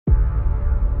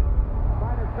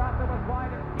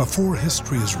Before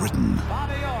history is written,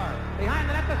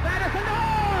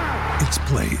 it's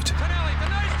played.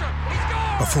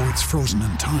 Before it's frozen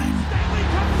in time,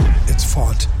 it's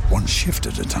fought one shift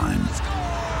at a time.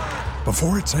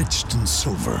 Before it's etched in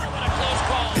silver,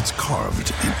 it's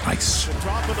carved in ice.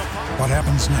 What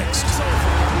happens next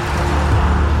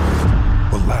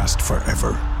will last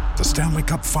forever. The Stanley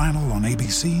Cup Final on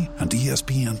ABC and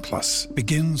ESPN Plus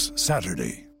begins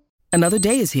Saturday. Another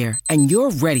day is here, and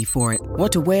you're ready for it.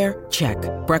 What to wear? Check.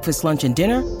 Breakfast, lunch, and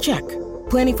dinner? Check.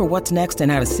 Planning for what's next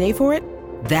and how to save for it?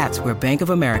 That's where Bank of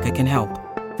America can help.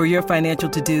 For your financial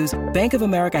to-dos, Bank of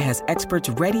America has experts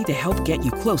ready to help get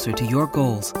you closer to your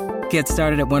goals. Get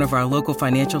started at one of our local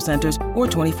financial centers or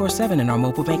 24/7 in our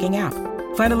mobile banking app.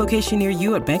 Find a location near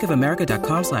you at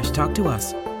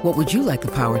bankofamerica.com/talktous. What would you like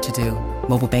the power to do?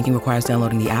 Mobile banking requires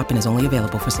downloading the app and is only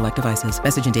available for select devices.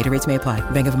 Message and data rates may apply.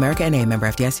 Bank of America NA, member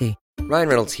FDIC. Ryan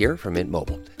Reynolds here from Mint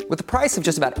Mobile. With the price of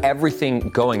just about everything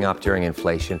going up during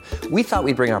inflation, we thought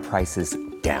we'd bring our prices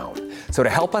down. So to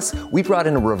help us, we brought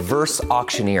in a reverse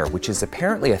auctioneer, which is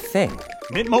apparently a thing.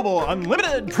 Mint Mobile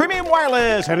Unlimited Premium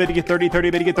Wireless. How to get 30,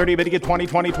 30, bit to get 30, bit to get 20,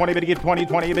 20, 20, bit to get 20,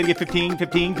 20, bit to get 15,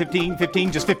 15, 15,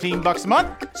 15, just $15 a month?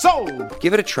 Sold!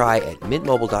 Give it a try at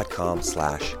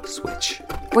mintmobile.com/switch.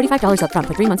 $45 up front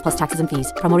for 3 months plus taxes and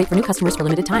fees. Promo rate for new customers for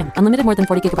limited time. Unlimited more than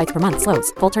 40 gigabytes per month.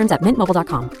 Slows full terms at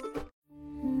mintmobile.com.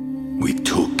 We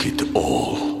took it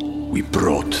all. We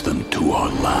brought them to our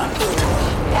land.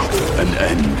 An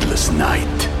endless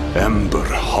night, ember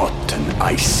hot and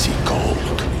icy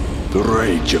cold. The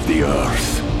rage of the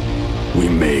earth. We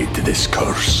made this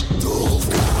curse.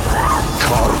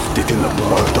 Carved it in the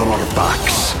blood on our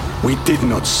backs. We did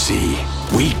not see.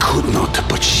 We could not,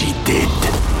 but she did.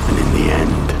 And in the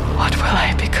end... What will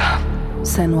I become?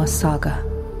 Senua's Saga.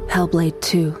 Hellblade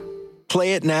 2.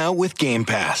 Play it now with Game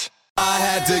Pass. I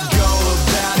had to go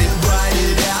about it, write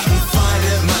it out and find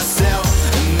it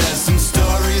myself. And there's some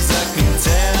stories I can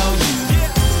tell you.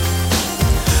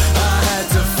 I had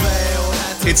to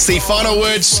fail. It's the final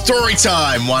word story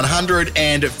time,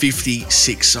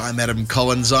 156. I'm Adam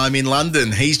Collins. I'm in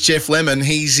London. He's Jeff Lemon.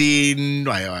 He's in,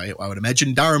 I would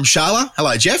imagine, Dharamshala.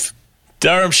 Hello, Jeff.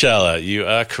 Dharamshala, you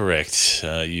are correct.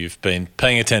 You've been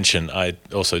paying attention. I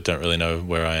also don't really know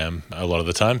where I am a lot of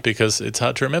the time because it's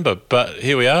hard to remember. But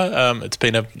here we are. It's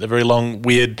been a very long,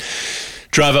 weird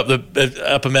drive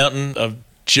up a mountain. I've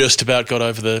just about got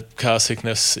over the car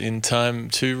sickness in time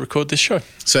to record this show.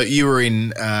 So you were in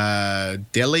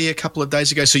Delhi a couple of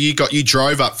days ago. So you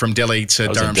drove up from Delhi to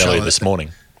Dharamshala. I was in Delhi this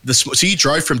morning. So you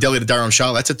drove from Delhi to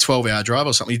Dharamshala. That's a 12-hour drive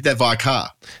or something. You did that via car?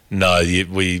 No,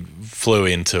 we flew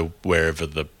into wherever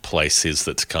the place is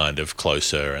that's kind of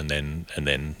closer, and then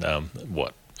an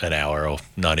hour or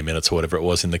 90 minutes or whatever it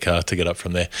was in the car to get up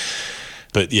from there.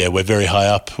 But yeah, we're very high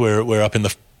up. We're up in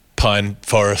the pine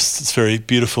forest. It's very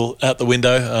beautiful out the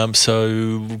window.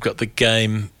 So we've got the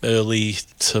game early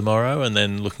tomorrow, and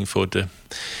then looking forward to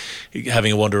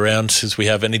having a wander around as we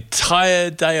have an entire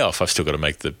day off. I've still got to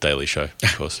make the daily show,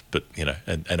 of course, but,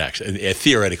 a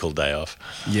theoretical day off.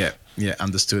 Yeah,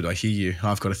 understood. I hear you.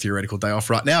 I've got a theoretical day off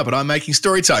right now, but I'm making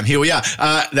story time. Here we are.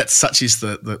 That's such is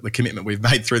the commitment we've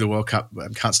made through the World Cup.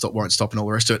 Can't stop, won't stop, and all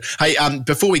the rest of it. Hey,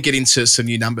 before we get into some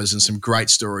new numbers and some great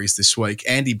stories this week,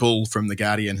 Andy Bull from The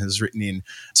Guardian has written in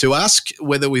to ask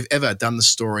whether we've ever done the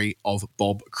story of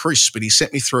Bob Crisp. But he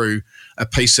sent me through a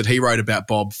piece that he wrote about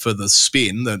Bob for The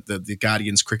Spin, the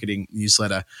Guardian's cricketing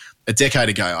newsletter, a decade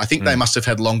ago. I think they must have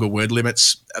had longer word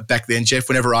limits back then, Jeff.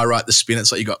 Whenever I write The Spin,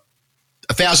 it's like you got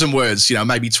 1,000 words,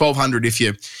 maybe 1,200 if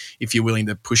you're willing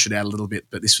to push it out a little bit.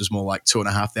 But this was more like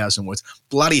 2,500 words.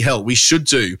 Bloody hell, we should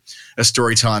do a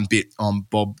story time bit on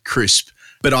Bob Crisp.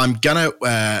 But I'm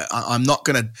not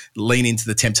gonna lean into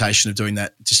the temptation of doing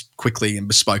that just quickly and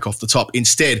bespoke off the top.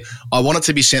 Instead, I want it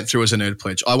to be sent through as a nerd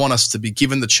pledge. I want us to be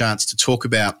given the chance to talk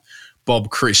about Bob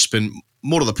Crisp, and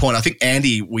more to the point, I think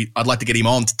Andy, I'd like to get him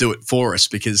on to do it for us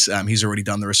because he's already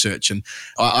done the research, and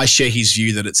I share his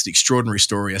view that it's an extraordinary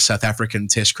story, a South African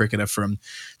Test cricketer from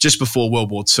just before World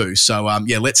War II. So,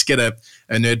 let's get a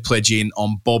nerd pledge in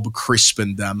on Bob Crisp,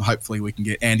 and hopefully we can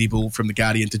get Andy Bull from The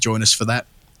Guardian to join us for that.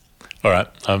 All right.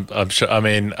 I'm sure. I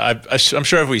mean, I'm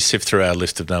sure if we sift through our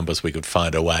list of numbers, we could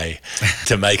find a way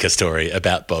to make a story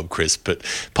about Bob Crisp, but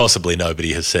possibly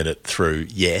nobody has sent it through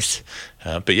yet.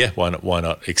 But yeah, why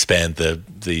not expand the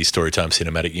Storytime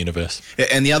cinematic universe?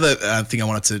 And the other thing I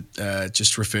wanted to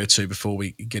just refer to before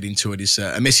we get into it is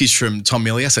a message from Tom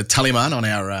Millier, so Tallyman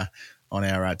on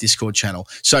our Discord channel.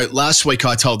 So last week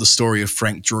I told the story of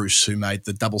Frank Druce, who made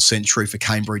the double century for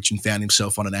Cambridge and found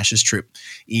himself on an Ashes trip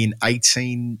in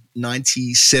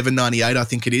 1897-98, I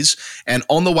think it is. And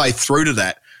on the way through to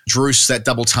that, Druce, that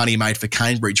double ton he made for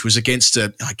Cambridge, was against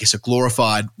a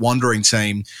glorified wandering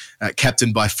team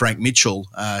captained by Frank Mitchell,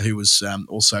 who was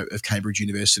also of Cambridge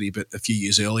University, but a few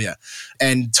years earlier.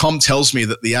 And Tom tells me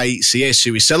that the ACS,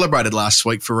 who we celebrated last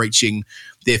week for reaching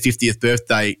their 50th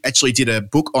birthday, actually did a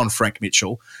book on Frank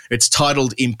Mitchell. It's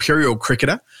titled Imperial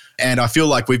Cricketer. And I feel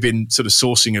like we've been sort of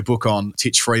sourcing a book on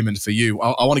Titch Freeman for you.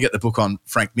 I want to get the book on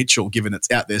Frank Mitchell, given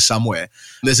it's out there somewhere.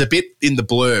 There's a bit in the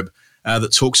blurb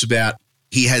that talks about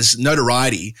he has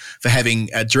notoriety for having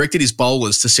directed his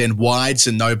bowlers to send wides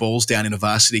and no balls down in a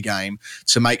varsity game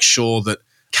to make sure that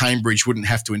Cambridge wouldn't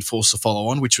have to enforce the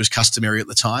follow-on, which was customary at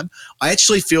the time. I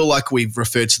actually feel like we've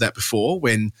referred to that before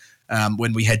when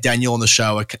we had Daniel on the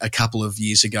show a couple of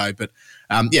years ago. But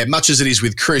much as it is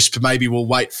with Crisp, maybe we'll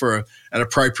wait for an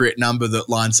appropriate number that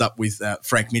lines up with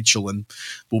Frank Mitchell, and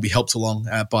we'll be helped along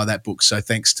by that book. So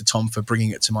thanks to Tom for bringing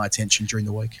it to my attention during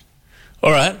the week.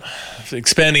 All right.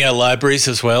 Expanding our libraries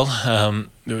as well.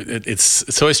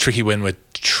 It's always tricky when we're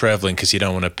travelling because you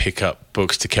don't want to pick up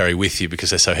books to carry with you because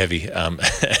they're so heavy.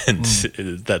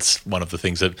 That's one of the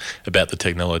things about the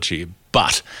technology.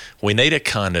 But we need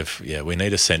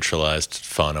a centralised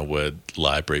final word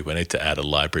library. We need to add a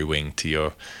library wing to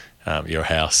your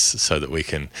house so that we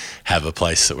can have a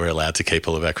place that we're allowed to keep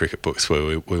all of our cricket books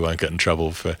where we won't get in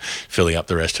trouble for filling up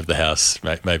the rest of the house.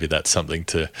 Maybe that's something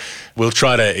we'll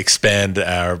try to expand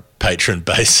our patron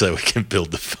base so we can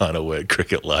build the final word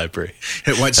cricket library.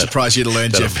 It won't surprise you to learn,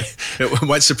 Jeff. It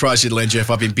won't surprise you to learn, Jeff.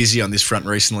 I've been busy on this front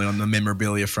recently, on the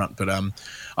memorabilia front, but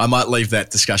I might leave that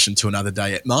discussion to another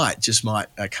day. It might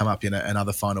come up in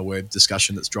another final word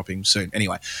discussion that's dropping soon.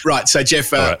 Anyway, right. So,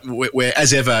 Jeff, we're,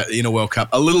 as ever, in a World Cup,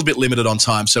 a little bit limited on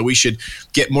time, so we should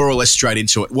get more or less straight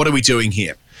into it. What are we doing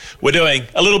here? We're doing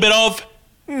a little bit of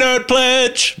Nerd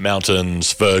Pledge,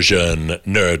 Mountains version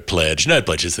Nerd Pledge. Nerd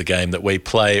Pledge is the game that we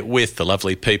play with the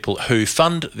lovely people who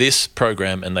fund this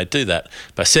program, and they do that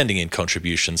by sending in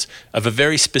contributions of a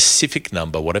very specific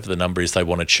number, whatever the number is they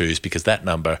want to choose, because that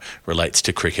number relates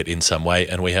to cricket in some way,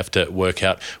 and we have to work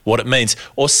out what it means.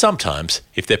 Or sometimes,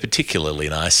 if they're particularly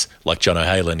nice, like John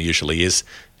O'Haley usually is,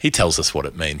 he tells us what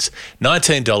it means.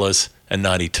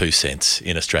 $19.92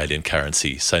 in Australian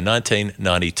currency. So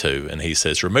 1992. And he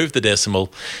says, remove the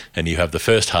decimal and you have the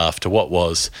first half to what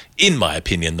was, in my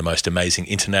opinion, the most amazing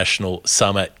international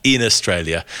summer in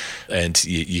Australia. And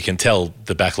you can tell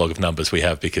the backlog of numbers we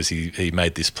have because he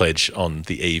made this pledge on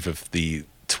the eve of the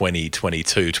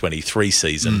 2022-23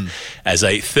 season as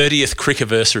a 30th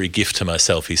crickiversary gift to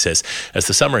myself. He says, as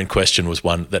the summer in question was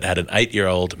one that had an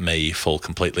 8-year-old me fall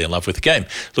completely in love with the game.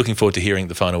 Looking forward to hearing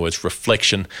the final words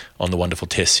reflection on the wonderful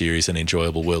Test series and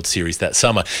enjoyable World Series that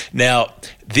summer. Now,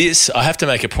 I have to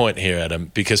make a point here, Adam,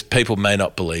 because people may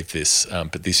not believe this,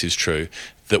 but this is true,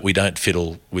 that we don't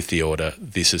fiddle with the order.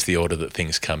 This is the order that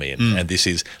things come in. And this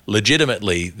is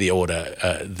legitimately the order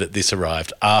that this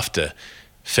arrived after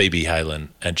Phoebe Halen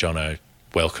and Jono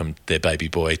welcomed their baby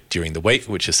boy during the week,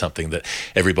 which is something that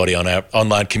everybody on our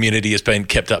online community has been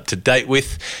kept up to date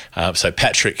with. So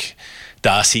Patrick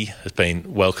Darcy has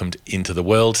been welcomed into the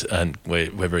world, and we're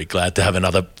very glad to have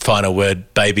another final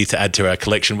word baby to add to our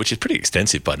collection, which is pretty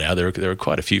extensive by now. There are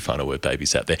quite a few final word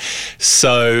babies out there.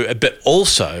 So, but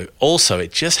also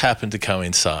it just happened to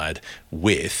coincide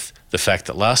with the fact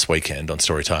that last weekend on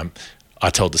Storytime, I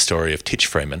told the story of Titch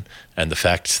Freeman and the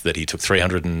fact that he took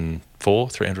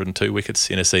 302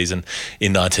 wickets in a season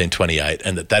in 1928,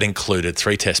 and that included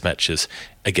 3 Test matches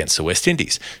against the West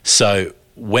Indies. So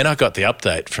when I got the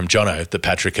update from Jono that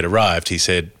Patrick had arrived, he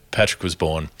said Patrick was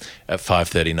born at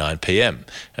 5:39 p.m.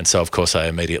 And so, of course, I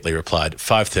immediately replied,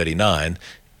 5:39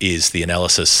 is the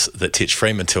analysis that Titch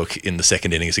Freeman took in the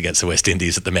second innings against the West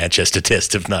Indies at the Manchester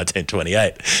Test of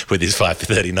 1928 with his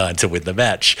 5:39 to win the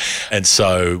match. And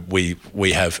so we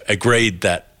have agreed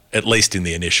that, at least in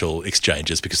the initial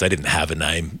exchanges, because they didn't have a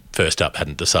name first up,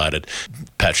 hadn't decided,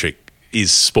 Patrick is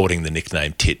sporting the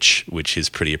nickname Titch, which is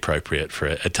pretty appropriate for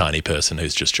a tiny person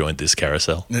who's just joined this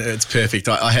carousel. It's perfect.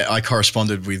 I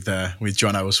corresponded with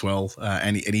Jono as well,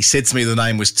 and he said to me the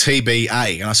name was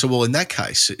TBA, and I said, well, in that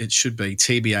case, it should be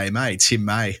TBA May, Tim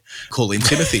May. Call him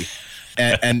Timothy.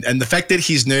 And the fact that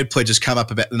his nerd pledge has come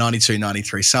up about the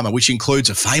 92-93 summer, which includes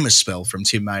a famous spell from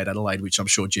Tim May at Adelaide, which I'm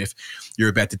sure, Jeff, you're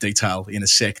about to detail in a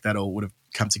sec. That all would have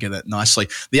come together nicely.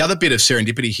 The other bit of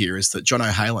serendipity here is that John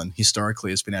O'Haley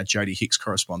historically has been our Jodie Hicks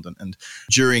correspondent, and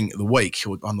during the week,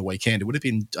 or on the weekend, it would have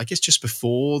been, I guess, just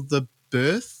before the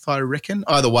birth, I reckon.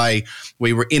 Either way,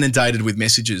 we were inundated with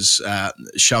messages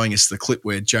showing us the clip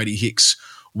where Jodie Hicks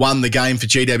won the game for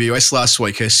GWS last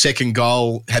week. Her second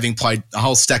goal, having played a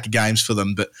whole stack of games for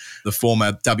them, but the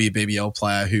former WBBL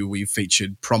player who we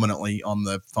featured prominently on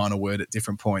the Final Word at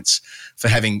different points for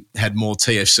having had more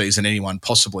TFCs than anyone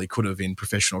possibly could have in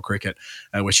professional cricket,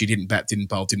 where she didn't bat, didn't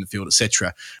bowl, didn't field,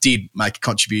 etc., did make a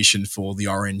contribution for the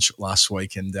Orange last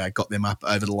week and got them up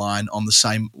over the line on the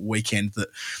same weekend that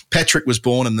Patrick was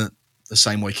born and the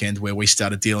same weekend where we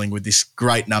started dealing with this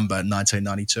great number,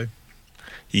 1992.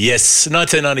 Yes,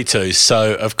 1992.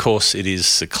 So, of course, it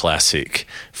is a classic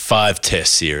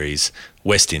 5-test series,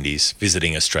 West Indies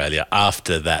visiting Australia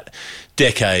after that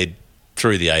decade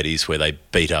through the 80s where they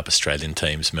beat up Australian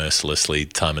teams mercilessly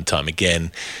time and time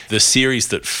again. The series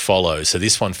that follows, so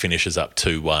this one finishes up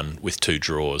 2-1 with 2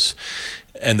 draws,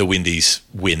 and the Windies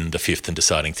win the 5th and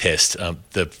deciding test.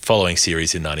 The following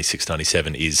series in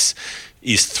 96-97 is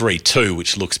 3-2,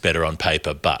 which looks better on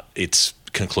paper, but it's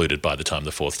concluded by the time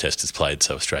the 4th test is played,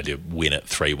 so Australia win at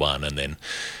 3-1 and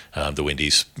then the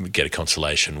Windies get a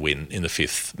consolation win in the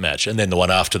 5th match. And then the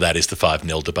one after that is the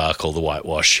 5-0 debacle, the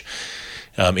whitewash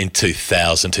in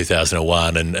 2000,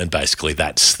 2001, and basically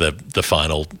that's the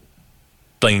final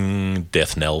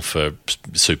death knell for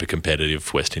super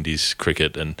competitive West Indies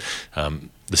cricket, and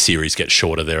the series gets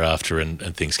shorter thereafter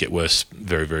and things get worse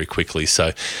very, very quickly.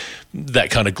 So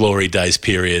that kind of glory days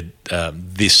period,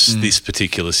 this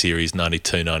particular series,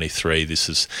 92-93,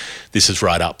 this is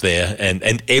right up there.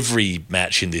 And every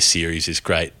match in this series is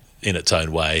great in its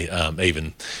own way.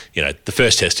 Even, the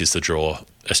first test is the draw.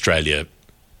 Australia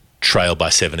trail by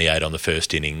 78 on the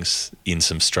first innings in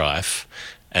some strife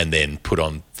and then put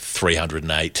on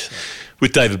 308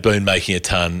 with David Boone making a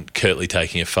ton, Kirtley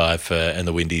taking a 5, and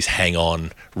the Windies hang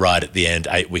on right at the end,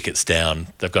 8 wickets down.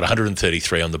 They've got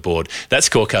 133 on the board. That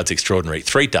scorecard's extraordinary.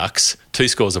 3 ducks, 2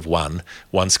 scores of 1,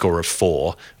 1 score of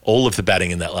 4. All of the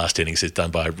batting in that last innings is done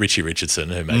by Richie Richardson,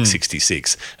 who makes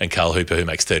 66, and Carl Hooper, who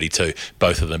makes 32.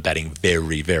 Both of them batting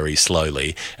very, very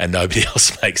slowly, and nobody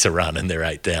else makes a run, and they're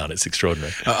 8 down. It's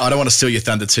extraordinary. I don't want to steal your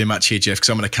thunder too much here, Jeff, because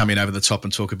I'm going to come in over the top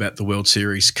and talk about the World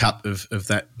Series Cup of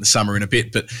that summer in a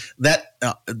bit. But that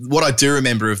what I do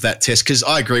remember of that test, because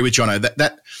I agree with Jono,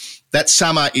 that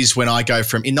summer is when I go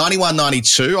from, in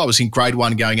 91-92, I was in grade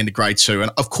 1 going into grade 2.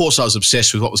 And of course I was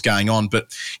obsessed with what was going on. But,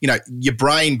 your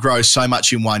brain grows so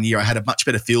much in 1 year. I had a much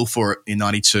better feel for it in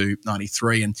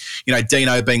 92-93. And,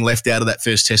 Dino being left out of that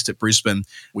first test at Brisbane,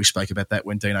 we spoke about that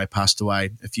when Dino passed away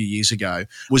a few years ago,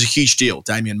 was a huge deal.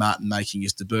 Damien Martin making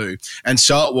his debut. And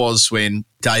so it was when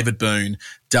David Boone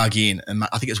dug in, and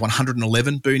I think it was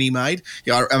 111 Boone he made.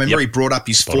 I remember he brought up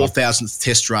his 4,000th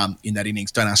test run in that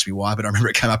innings. Don't ask me why, but I remember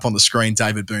it came up on the screen,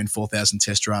 David Boone, 4,000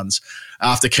 test runs,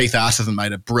 after Keith Atherton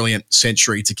made a brilliant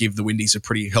century to give the Windies a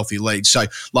pretty healthy lead. So,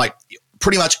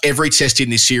 pretty much every test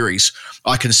in this series,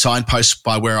 I can signpost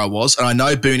by where I was. And I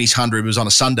know Boonie's 100 was on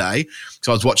a Sunday,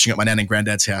 so I was watching at my nan and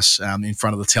granddad's house in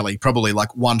front of the telly, probably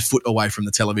 1 foot away from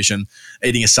the television,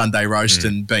 eating a Sunday roast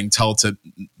and being told to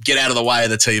get out of the way of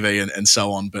the TV and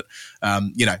so on. But,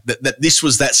 that this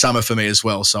was that summer for me as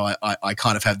well. So I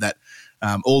kind of have that,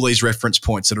 all these reference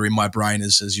points that are in my brain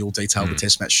as you'll detail the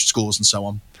test match scores and so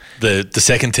on. The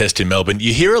second test in Melbourne,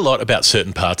 you hear a lot about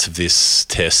certain parts of this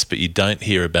test, but you don't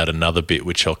hear about another bit,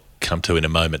 which I'll come to in a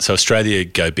moment. So Australia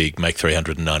go big, make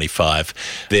 395.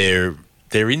 They're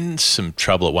in some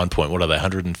trouble at one point. What are they,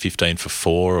 115 for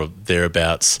 4 or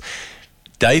thereabouts?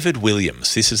 David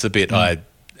Williams, this is the bit I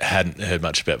hadn't heard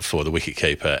much about before, the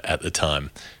wicketkeeper at the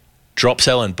time, drops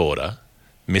Alan Border,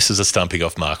 misses a stumping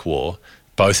off Mark Waugh,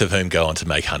 both of whom go on to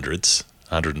make hundreds,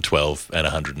 112 and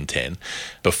 110.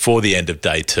 Before the end of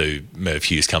day 2, Merv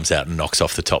Hughes comes out and knocks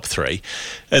off the top 3.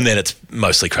 And then it's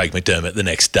mostly Craig McDermott the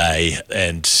next day.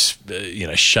 And,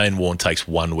 Shane Warne takes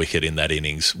 1 wicket in that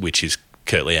innings, which is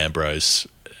Curtly Ambrose,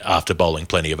 after bowling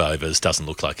plenty of overs, doesn't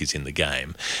look like he's in the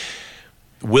game.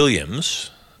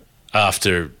 Williams,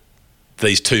 after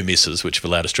these 2 misses, which have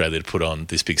allowed Australia to put on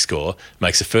this big score,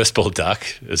 makes a first ball duck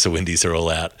as the Windies are all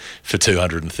out for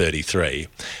 233.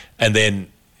 And then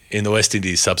in the West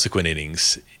Indies subsequent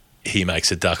innings, he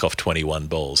makes a duck off 21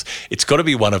 balls. It's got to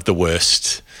be one of the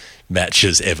worst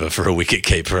matches ever for a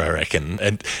wicketkeeper, I reckon.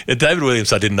 And David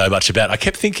Williams I didn't know much about. I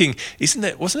kept thinking,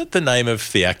 wasn't it the name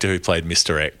of the actor who played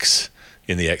Mr. X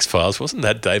in the X-Files? Wasn't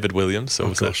that David Williams? Or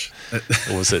was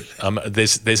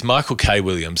it? There's Michael K.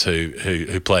 Williams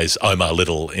who plays Omar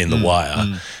Little in The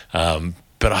Wire.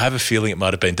 But I have a feeling it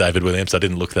might have been David Williams. I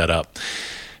didn't look that up.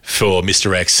 For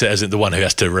Mr. X, as the one who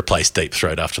has to replace Deep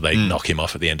Throat after they knock him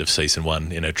off at the end of season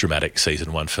 1 in a dramatic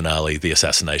season 1 finale, the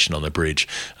assassination on the bridge.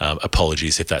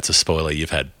 Apologies if that's a spoiler. You've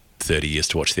had 30 years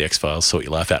to watch the X-Files, sort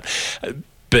your life out.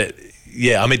 But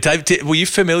Yeah, I mean, Dave, were you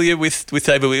familiar with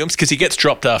David Williams? Because he gets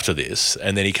dropped after this,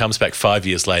 and then he comes back 5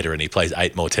 years later and he plays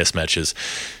 8 more Test matches,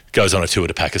 goes on a tour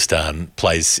to Pakistan,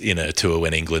 plays in a tour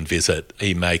when England visit.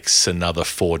 He makes another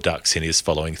 4 ducks in his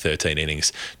following 13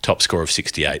 innings, top score of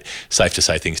 68. Safe to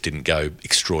say things didn't go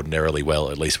extraordinarily well,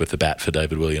 at least with the bat, for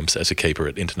David Williams as a keeper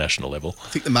at international level. I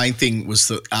think the main thing was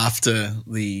that after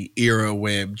the era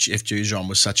where Jeff Dujon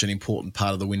was such an important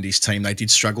part of the Windies team, they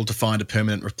did struggle to find a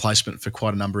permanent replacement for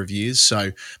quite a number of years. So,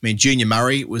 I mean, Junior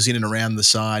Murray was in and around the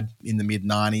side in the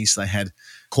mid-90s. They had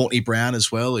Courtney Brown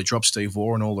as well, who dropped Steve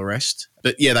Waugh and all the rest.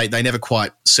 But, yeah, they never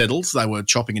quite settled. They were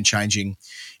chopping and changing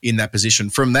in that position.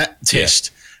 From that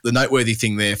test, the noteworthy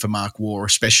thing there for Mark Waugh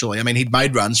especially, I mean, he'd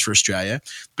made runs for Australia,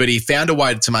 but he found a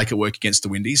way to make it work against the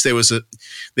Windies. There was a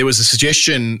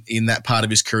suggestion in that part of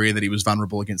his career that he was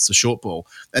vulnerable against the short ball,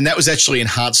 and that was actually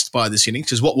enhanced by this innings,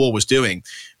 because what Waugh was doing,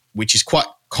 which is quite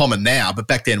common now, but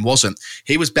back then wasn't,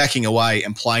 he was backing away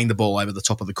and playing the ball over the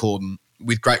top of the cordon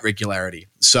with great regularity.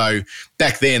 So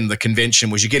back then the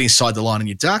convention was you get inside the line and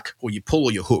you duck, or you pull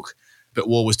or you hook. But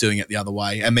Waugh was doing it the other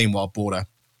way. And meanwhile, Border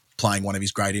playing one of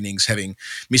his great innings, having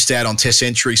missed out on Test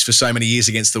centuries for so many years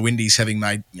against the Windies, having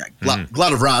made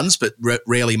glut of runs, but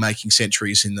rarely making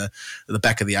centuries in the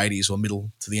back of the 80s or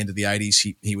middle to the end of the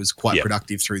 80s. He was quite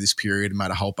productive through this period and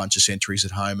made a whole bunch of centuries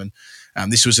at home.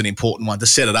 And this was an important one to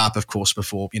set it up, of course,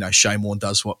 before Shane Warne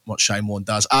does what Shane Warne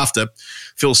does, after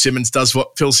Phil Simmons does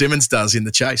what Phil Simmons does in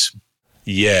the chase.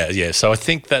 Yeah. So I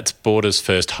think that's Border's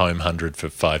first home 100 for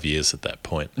 5 years at that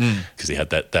point, because he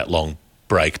had that long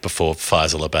break before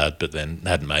Faisalabad, but then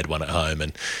hadn't made one at home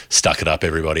and stuck it up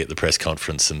everybody at the press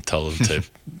conference and told them to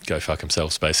go fuck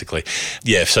themselves, basically.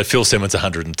 Yeah, so Phil Simmons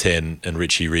 110 and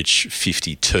Richie Rich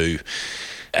 52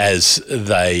 as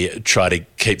they try to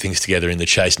keep things together in the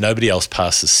chase. Nobody else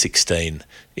passes 16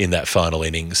 in that final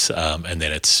innings, and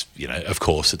then it's, of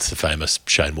course, it's the famous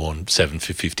Shane Warne 7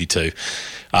 for 52.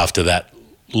 After that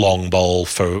long bowl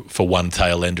for one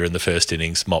tail ender in the first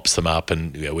innings, mops them up,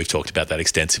 and we've talked about that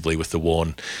extensively with the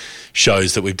Warne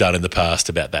shows that we've done in the past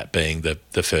about that being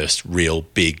the first real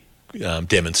big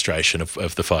demonstration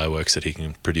of the fireworks that he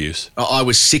can produce. I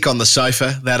was sick on the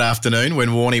sofa that afternoon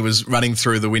when Warney was running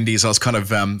through the Windies. I was kind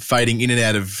of fading in and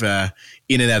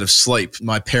out of sleep.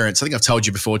 My parents, I think I've told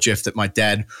you before, Jeff, that my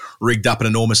dad rigged up an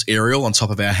enormous aerial on top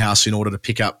of our house in order to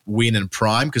pick up Win and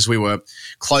Prime, because we were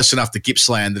close enough to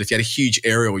Gippsland that if you had a huge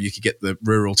aerial, you could get the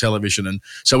rural television. And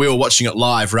so we were watching it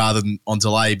live rather than on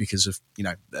delay, because of,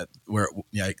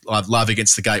 live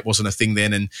against the gate wasn't a thing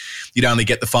then, and you'd only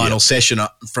get the final session.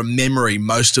 From memory,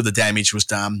 most of the damage was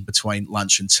done between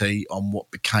lunch and tea on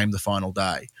what became the final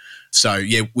day. So,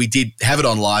 yeah, we did have it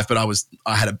on live, but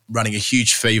I had running a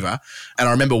huge fever. And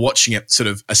I remember watching it sort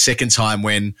of a second time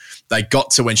when they got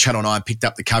to when Channel 9 picked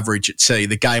up the coverage at tea.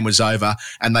 The game was over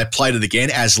and they played it again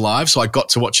as live. So I got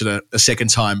to watch it a second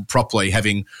time properly,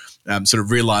 having sort of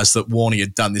realised that Warney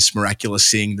had done this miraculous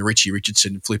thing, the Richie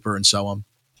Richardson flipper and so on.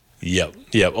 Yep,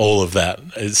 all of that.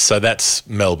 So that's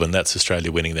Melbourne, that's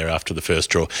Australia winning there after the first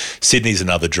draw. Sydney's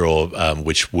another draw,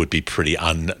 which would be pretty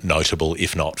unnotable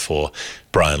if not for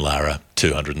Brian Lara,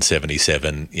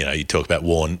 277. You talk about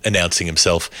Warne announcing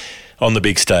himself on the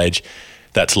big stage.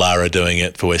 That's Lara doing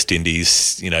it for West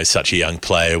Indies, such a young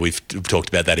player. We've talked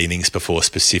about that innings before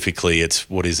specifically. It's,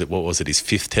 what was it, his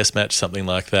 5th test match, something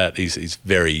like that. He's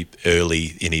very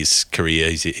early in his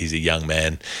career. He's a young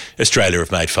man. Australia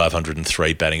have made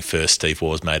 503 batting first. Steve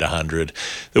Waugh's made 100.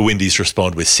 The Windies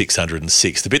respond with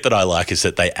 606. The bit that I like is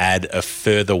that they add a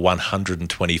further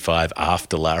 125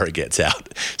 after Lara gets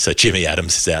out. So Jimmy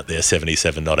Adams is out there,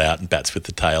 77 not out, and bats with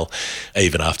the tail,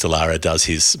 even after Lara does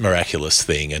his miraculous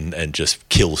thing and just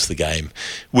kills the game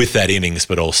with that innings.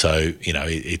 But also,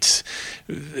 it's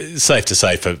safe to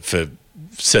say for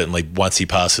certainly once he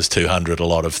passes 200, a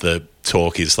lot of the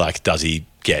talk is like, does he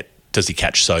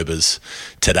catch Sobers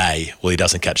today? Well, he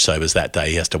doesn't catch Sobers that day.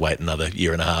 He has to wait another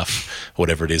year and a half,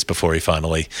 whatever it is, before he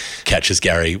finally catches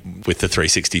Gary with the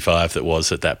 365 that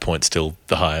was at that point still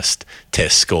the highest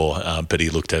test score. But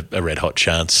he looked a red-hot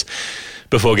chance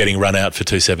before getting run out for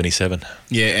 277.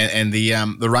 Yeah, and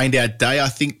the rained out day, I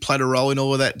think, played a role in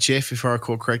all of that, Jeff, if I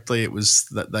recall correctly. It was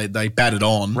that they batted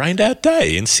on. Rained out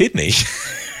day in Sydney?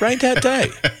 Rained out day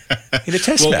in a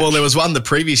test match? Well, there was one the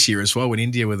previous year as well when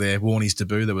India were there, Warney's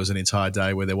debut. There was an entire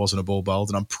day where there wasn't a ball bowled.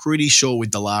 And I'm pretty sure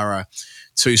with the Lara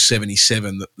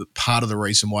 277 that part of the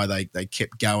reason why they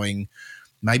kept going,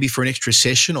 maybe for an extra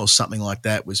session or something like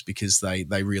that, was because they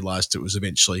realised it was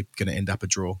eventually going to end up a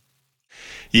draw.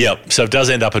 Yep, so it does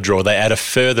end up a draw. They add a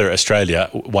further Australia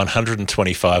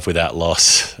 125 without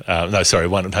loss.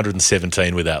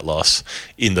 117 without loss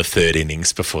in the third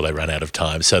innings before they run out of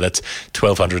time. So that's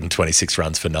 1,226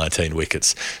 runs for 19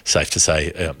 wickets. Safe to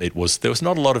say there was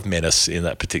not a lot of menace in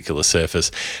that particular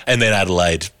surface. And then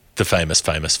Adelaide, the famous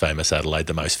Adelaide,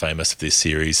 the most famous of this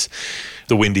series.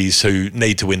 The Windies, who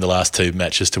need to win the last two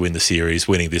matches to win the series,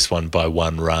 winning this one by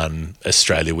 1 run.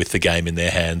 Australia with the game in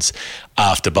their hands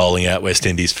after bowling out West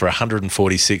Indies for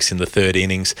 146 in the third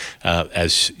innings.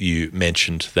 As you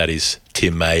mentioned, that is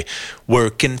Tim May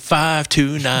working 5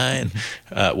 to 9.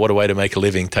 What a way to make a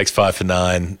living. Takes 5 for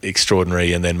 9,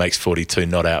 extraordinary, and then makes 42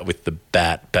 not out with the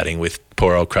bat, batting with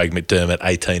poor old Craig McDermott,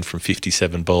 18 from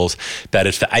 57 balls.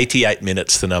 Batted for 88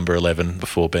 minutes, the number 11,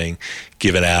 before being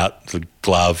given out, the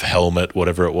glove, helmet,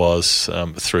 whatever it was,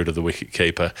 through to the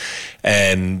wicketkeeper.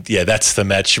 And, yeah, that's the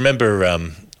match. Remember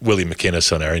Willie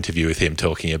McInnes on our interview with him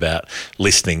talking about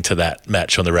listening to that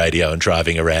match on the radio and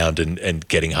driving around and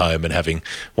getting home and having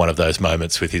one of those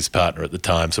moments with his partner at the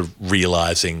time, sort of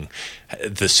realising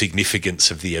the significance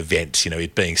of the event,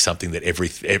 it being something that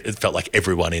it felt like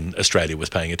everyone in Australia was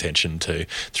paying attention to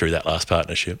through that last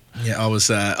partnership. Yeah,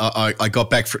 I got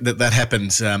back, that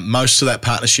happened, most of that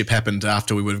partnership happened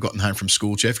after we would have gotten home from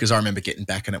school, Jeff, because I remember getting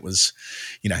back and it was,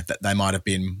 that they might have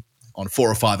been on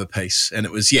 4 or 5 apiece. And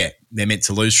it was, they're meant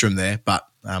to lose from there, but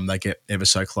they get ever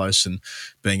so close, and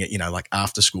being at, like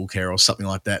after school care or something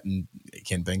like that, and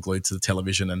again, being glued to the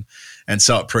television. And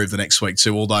so it proved the next week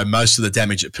too, although most of the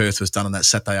damage at Perth was done on that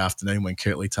Saturday afternoon when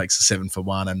Kirtley takes a 7 for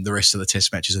 1 and the rest of the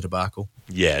test matches a debacle.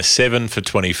 Yeah, 7 for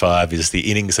 25 is the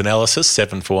innings analysis.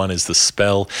 7 for 1 is the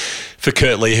spell for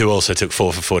Kirtley, who also took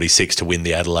 4 for 46 to win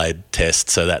the Adelaide test.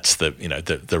 So that's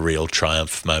the real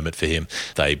triumph moment for him.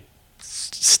 They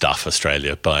stuff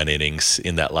Australia by an innings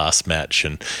in that last match,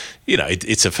 and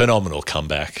it's a phenomenal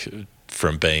comeback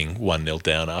from being 1-0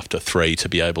 down after 3 to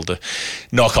be able to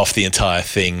knock off the entire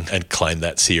thing and claim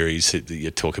that series.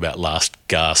 You talk about last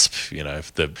gasp,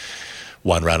 the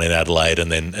 1 run in Adelaide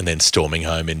and then storming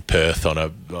home in Perth on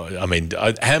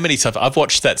how many times I've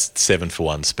watched that 7 for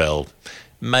 1 spell,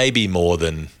 maybe more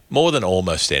than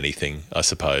almost anything, I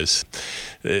suppose.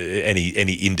 Any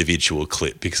individual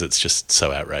clip, because it's just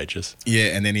so outrageous.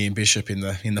 Yeah, and then Ian Bishop in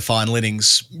the final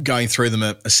innings, going through them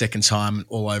a second time,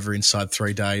 all over inside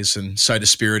 3 days, and so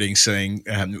dispiriting seeing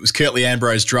it was Curtly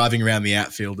Ambrose driving around the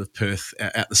outfield of Perth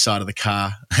at the side of the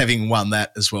car, having won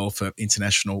that as well for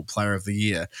International Player of the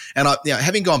Year. And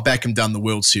having gone back and done the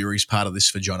World Series part of this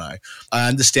for Jono, I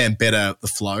understand better the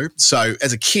flow. So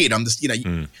as a kid, I'm just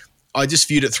I just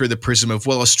viewed it through the prism of,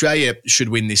 well, Australia should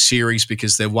win this series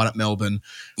because they've won at Melbourne,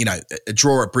 a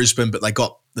draw at Brisbane, but they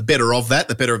got the better of that,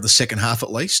 the better of the second half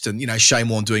at least. And, Shane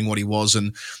Warne doing what he was,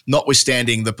 and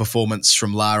notwithstanding the performance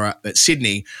from Lara at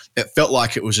Sydney, it felt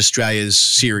like it was Australia's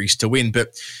series to win.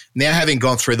 But now having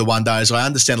gone through the one days, I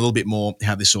understand a little bit more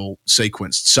how this all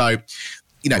sequenced. So,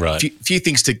 right. Few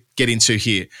things to get into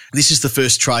here. This is the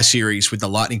first tri-series with the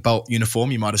lightning bolt uniform.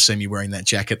 You might have seen me wearing that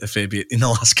jacket a fair bit in the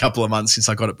last couple of months since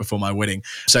I got it before my wedding.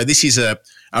 So this is a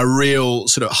real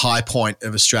sort of high point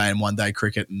of Australian one-day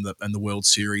cricket and the World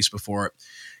Series before it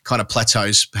kind of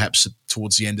plateaus perhaps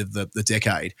towards the end of the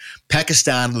decade.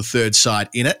 Pakistan, the third side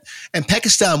in it. And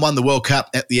Pakistan won the World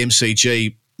Cup at the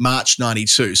MCG March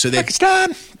 92. So Pakistan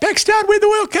win the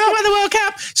World Cup. Win the World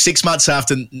Cup. 6 months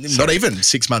after, not even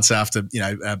 6 months after,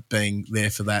 being there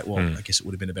for that. Well, I guess it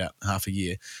would have been about half a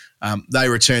year. They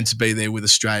returned to be there with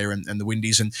Australia and the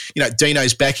Windies. And,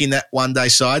 Dino's back in that one-day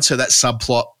side, so that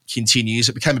subplot continues.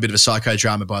 It became a bit of a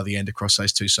psychodrama by the end across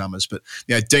those 2 summers. But,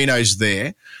 Dino's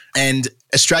there. And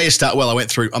Australia I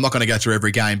went through, I'm not going to go through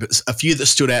every game, but a few that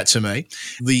stood out to me.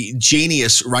 The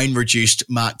genius rain-reduced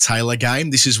Mark Taylor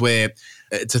game. This is where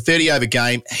it's a 30-over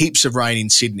game, heaps of rain in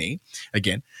Sydney.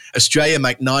 Again, Australia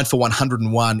make 9 for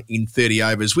 101 in 30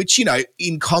 overs, which,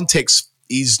 in context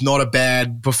is not a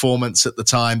bad performance at the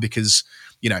time because,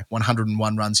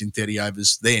 101 runs in 30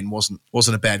 overs then wasn't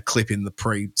a bad clip in the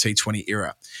pre-T20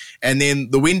 era. And then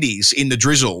the Windies in the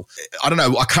drizzle. I don't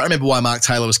know. I can't remember why Mark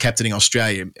Taylor was captaining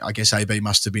Australia. I guess AB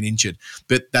must have been injured.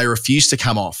 But they refused to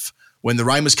come off. When the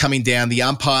rain was coming down, the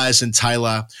umpires and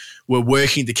Taylor were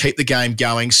working to keep the game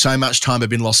going. So much time had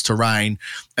been lost to rain,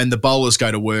 and the bowlers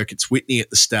go to work. It's Whitney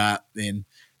at the start, then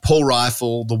Paul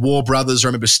Rifle, the Waugh brothers. I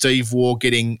remember Steve Waugh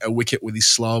getting a wicket with his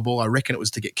slower ball. I reckon it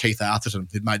was to get Keith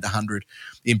Arthurton, who'd made the 100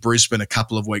 in Brisbane a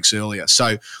couple of weeks earlier.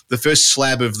 So the first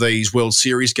slab of these World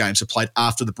Series games are played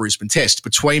after the Brisbane Test.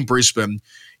 Between Brisbane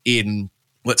in,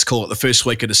 let's call it the first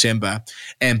week of December,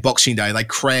 and Boxing Day, they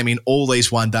cram in all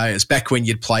these one-dayers. Back when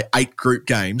you'd play 8 group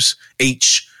games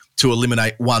each to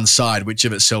eliminate one side, which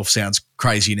of itself sounds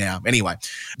crazy now. Anyway,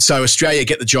 so Australia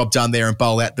get the job done there and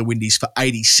bowl out the Windies for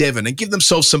 87 and give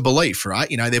themselves some belief,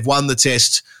 right? You know, they've won the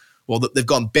test. Well, they've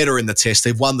gone better in the test.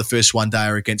 They've won the first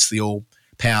one-dayer against the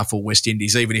all-powerful West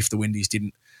Indies, even if the Windies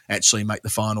didn't actually make the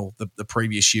final. The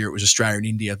previous year, it was Australia and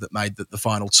India that made the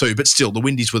final two. But still, the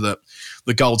Windies were the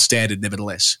gold standard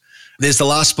nevertheless. There's the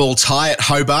last ball tie at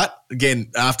Hobart.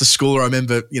 Again, after school, I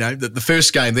remember, you know, the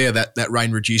first game there, that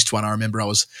rain-reduced one, I remember I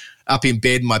was up in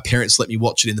bed and my parents let me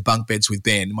watch it in the bunk beds with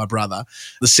Ben, my brother.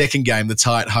 The second game, the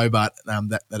tie at Hobart,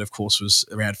 that of course was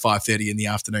around 5:30 in the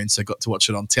afternoon, so got to watch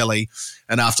it on telly.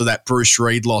 And after that Bruce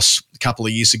Reid loss a couple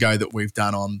of years ago that we've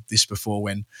done on this before,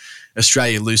 when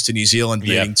Australia lose to New Zealand,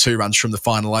 beating 2 runs from the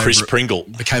final over. Chris Pringle.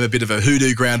 Became a bit of a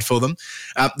hoodoo ground for them.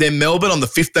 Then Melbourne on the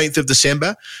 15th of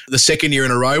December, the second year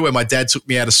in a row where my dad took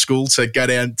me out of school to go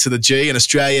down to the G, and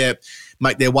Australia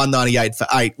make their 198 for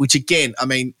 8, which again, I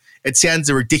mean, it sounds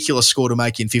a ridiculous score to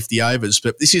make in 50 overs,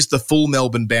 but this is the full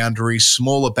Melbourne boundary,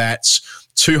 smaller bats.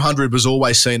 200 was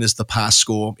always seen as the pass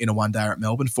score in a one-day at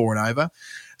Melbourne, 4 and over.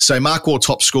 So Mark Waugh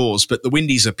top scores, but the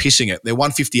Windies are pissing it. They're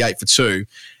 158 for 2,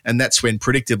 and that's when,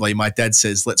 predictably, my dad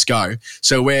says, let's go.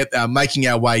 So we're making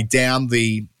our way down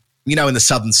in the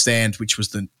southern stand, which was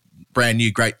the brand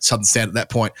new great southern stand at that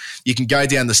point. You can go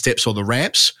down the steps or the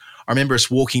ramps. I remember us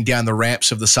walking down the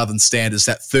ramps of the southern stand as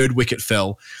that third wicket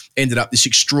fell, ended up this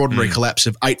extraordinary collapse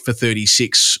of 8 for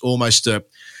 36, almost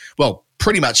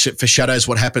pretty much it foreshadows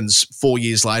what happens 4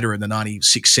 years later in the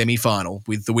 96 semi-final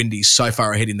with the Windies so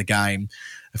far ahead in the game.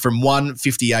 From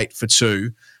 158 for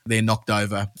 2, they're knocked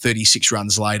over 36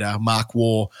 runs later. Mark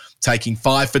Waugh taking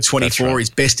 5 for 24, his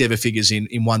best ever figures in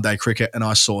one-day cricket, and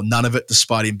I saw none of it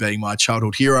despite him being my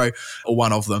childhood hero or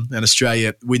one of them. And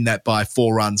Australia win that by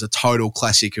 4 runs, a total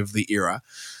classic of the era.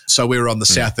 So we were on the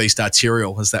Southeast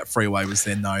Arterial, as that freeway was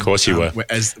then known. Of course you were.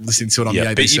 As listening to it on the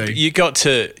ABC. But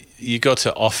you got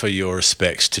to offer your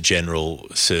respects to General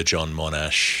Sir John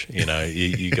Monash. You know,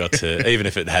 you got to, even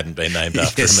if it hadn't been named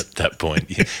after him at that point,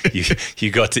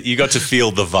 you got to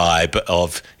feel the vibe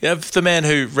of the man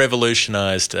who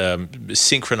revolutionised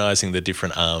synchronising the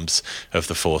different arms of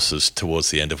the forces towards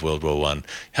the end of World War I.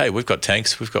 Hey, we've got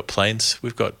tanks, we've got planes,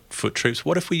 we've got foot troops.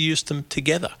 What if we used them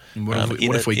together? What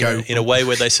if we go in a way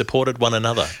where they supported one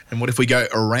another? And what if we go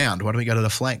around? Why don't we go to the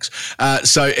flanks?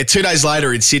 So 2 days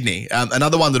later in Sydney,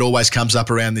 another one that always comes up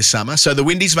around this summer. So the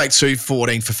Windies make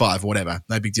 214 for 5, whatever,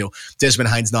 no big deal. Desmond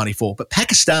Haynes 94, but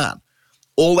Pakistan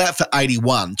all out for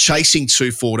 81, chasing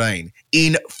 214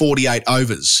 in 48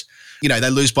 overs. You know, they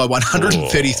lose by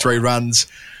 133 runs.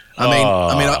 I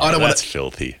don't want to.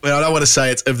 Filthy. I don't want to say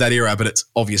it's of that era, but it's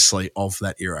obviously of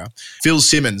that era. Phil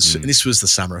Simmons, and this was the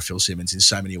summer of Phil Simmons in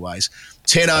so many ways.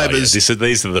 10 overs.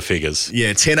 These are the figures.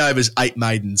 Yeah, 10 overs, 8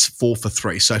 maidens, 4 for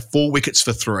 3. So 4 wickets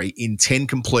for 3 in 10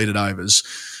 completed overs.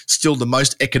 Still the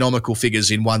most economical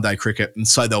figures in one-day cricket, and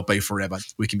so they'll be forever.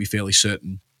 We can be fairly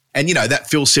certain. And, you know, that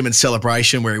Phil Simmons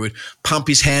celebration where he would pump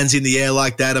his hands in the air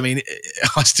like that, I mean,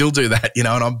 I still do that, you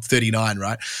know, and I'm 39,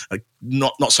 right? Like,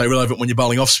 not so relevant when you're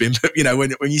bowling off spin, but, you know, when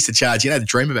you used to charge, you know, the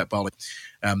dream about bowling.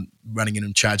 Running in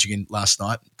and charging in last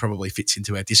night probably fits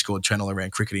into our Discord channel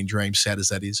around cricketing dreams, sad as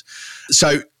that is.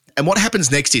 So, and what happens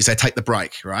next is they take the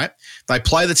break, right? They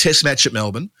play the test match at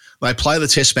Melbourne. They play the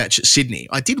test match at Sydney.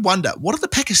 I did wonder, what do the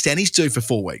Pakistanis do for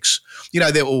 4 weeks? You know,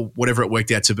 or whatever it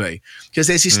worked out to be. Because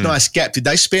there's this nice gap. Did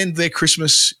they spend their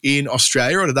Christmas in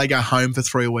Australia or did they go home for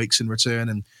 3 weeks and return?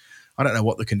 And I don't know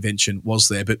what the convention was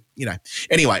there, but, you know.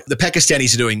 Anyway, the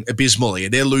Pakistanis are doing abysmally.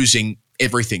 They're losing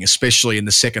everything, especially in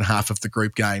the second half of the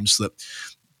group games. That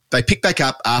they pick back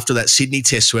up after that Sydney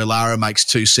test where Lara makes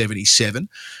 277.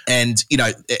 And, you know,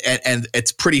 and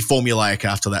it's pretty formulaic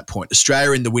after that point.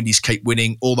 Australia and the Windies keep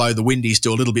winning, although the Windies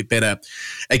do a little bit better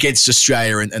against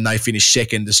Australia and they finish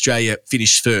second. Australia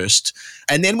finished first.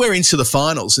 And then we're into the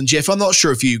finals. And, Jeff, I'm not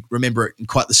sure if you remember it in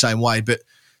quite the same way, but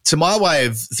to my way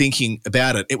of thinking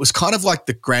about it, it was kind of like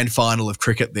the grand final of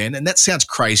cricket then, and that sounds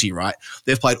crazy, right?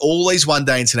 They've played all these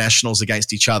one-day internationals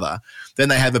against each other. Then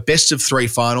they have a best-of-3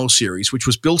 final series, which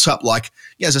was built up like,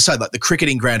 yeah, as I said, like the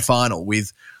cricketing grand final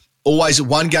with always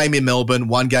one game in Melbourne,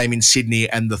 one game in Sydney,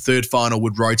 and the third final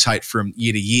would rotate from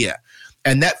year to year.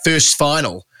 And that first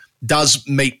final does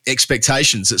meet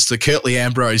expectations. It's the Curtly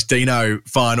Ambrose-Dino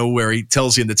final where he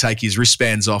tells him to take his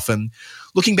wristbands off. And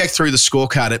looking back through the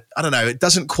scorecard, I don't know, it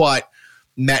doesn't quite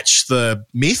match the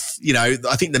myth. You know,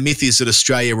 I think the myth is that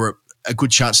Australia were a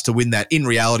good chance to win that. In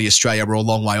reality, Australia were a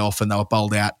long way off and they were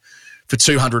bowled out for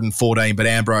 214, but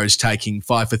Ambrose taking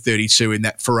 5 for 32 in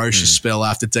that ferocious spell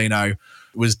after Dino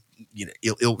was, you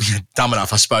know, dumb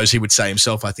enough, I suppose he would say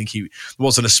himself. I think it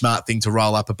wasn't a smart thing to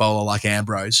roll up a bowler like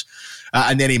Ambrose.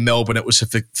 And then in Melbourne, it was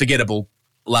a forgettable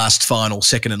last final,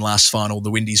 second and last final,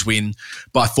 the Windies win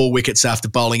by 4 wickets after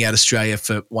bowling out Australia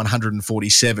for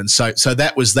 147. So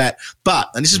that was that. But,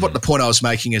 and this is what the point I was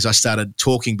making as I started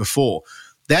talking before,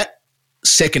 that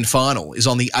second final is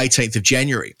on the 18th of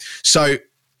January. So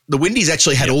the Windies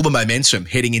actually had all the momentum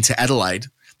heading into Adelaide,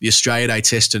 the Australia Day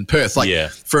Test in Perth.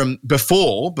 From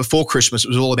before Christmas, it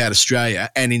was all about Australia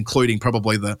and including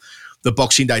probably the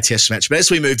Boxing Day Test match. But as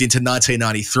we moved into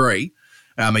 1993,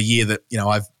 a year that,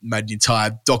 I've made an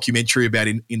entire documentary about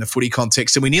in the footy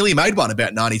context, and we nearly made one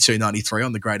about 92, 93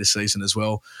 on the greatest season as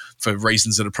well, for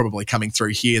reasons that are probably coming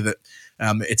through here, that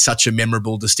it's such a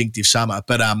memorable, distinctive summer.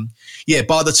 But,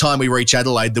 by the time we reach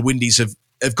Adelaide, the Windies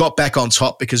have got back on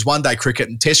top, because one-day cricket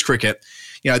and Test cricket,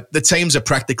 the teams are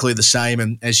practically the same.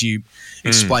 And as you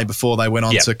explained before, they went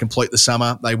on to complete the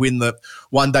summer. They win the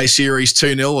one-day series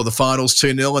 2-0 or the finals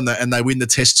 2-0, and they win the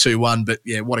Test 2-1. But,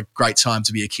 what a great time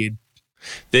to be a kid.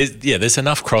 There's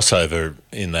enough crossover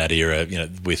in that era,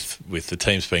 with the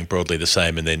teams being broadly the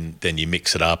same, and then you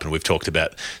mix it up. And we've talked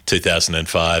about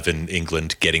 2005 and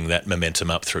England getting that momentum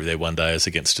up through their one days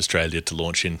against Australia to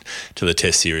launch into the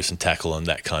Test series and tackle and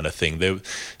that kind of thing.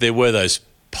 There were those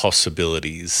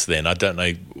possibilities then. I don't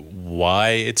know why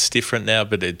it's different now,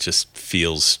 but it just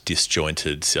feels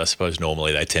disjointed. I suppose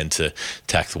normally they tend to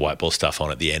tack the white ball stuff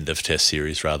on at the end of Test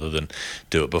series rather than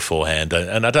do it beforehand.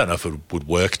 And I don't know if it would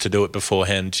work to do it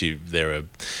beforehand. There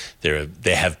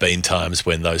have been times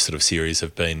when those sort of series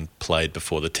have been played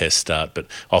before the Test start, but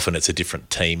often it's a different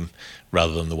team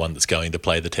rather than the one that's going to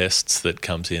play the Tests that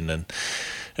comes in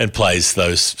and plays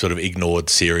those sort of ignored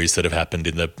series that have happened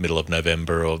in the middle of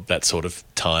November or that sort of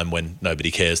time when nobody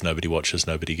cares, nobody watches,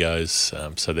 nobody goes.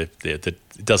 So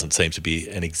it doesn't seem to be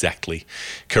an exactly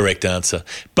correct answer.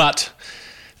 But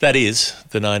that is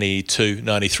the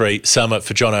 92-93 summer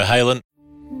for John O'Haley.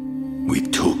 We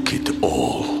took it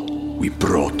all. We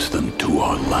brought them to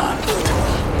our land.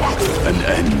 An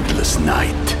endless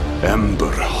night,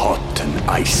 ember hot and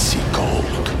icy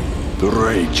cold. The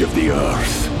rage of the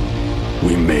earth.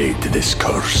 We made this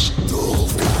curse.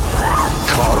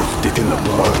 Carved it in the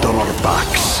blood on our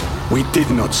backs. We did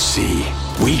not see.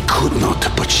 We could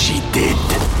not, but she did.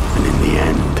 And in the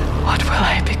end... What will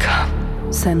I become?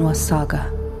 Senua's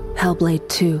Saga. Hellblade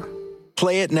 2.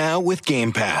 Play it now with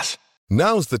Game Pass.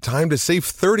 Now's the time to save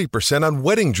 30% on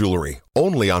wedding jewelry,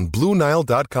 only on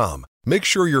BlueNile.com. Make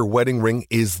sure your wedding ring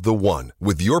is the one,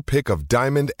 with your pick of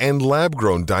diamond and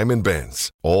lab-grown diamond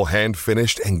bands, all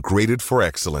hand-finished and graded for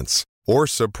excellence. Or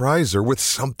surprise her with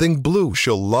something blue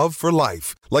she'll love for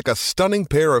life, like a stunning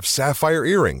pair of sapphire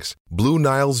earrings. Blue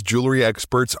Nile's jewelry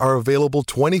experts are available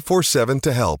 24/7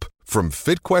 to help, from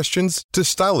fit questions to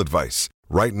style advice.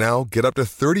 Right now, get up to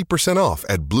 30% off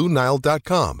at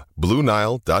BlueNile.com.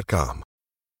 BlueNile.com.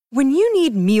 When you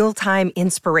need mealtime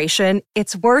inspiration,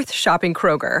 it's worth shopping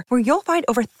Kroger, where you'll find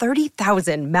over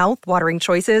 30,000 mouth-watering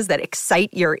choices that excite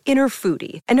your inner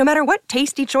foodie. And no matter what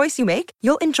tasty choice you make,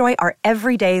 you'll enjoy our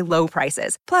everyday low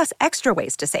prices, plus extra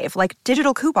ways to save, like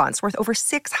digital coupons worth over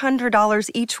 $600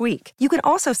 each week. You can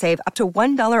also save up to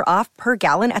 $1 off per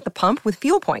gallon at the pump with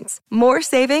fuel points. More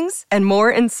savings and more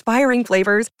inspiring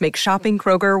flavors make shopping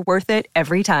Kroger worth it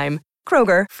every time.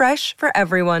 Kroger, fresh for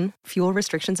everyone. Fuel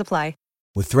restrictions apply.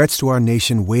 With threats to our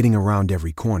nation waiting around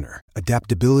every corner,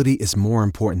 adaptability is more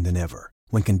important than ever.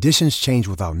 When conditions change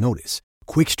without notice,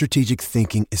 quick strategic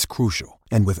thinking is crucial.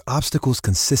 And with obstacles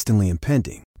consistently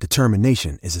impending,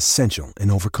 determination is essential in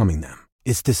overcoming them.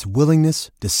 It's this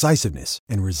willingness, decisiveness,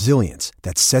 and resilience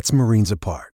that sets Marines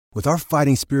apart. With our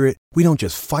fighting spirit, we don't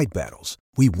just fight battles,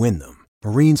 we win them.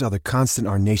 Marines are the constant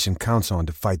our nation counts on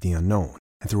to fight the unknown.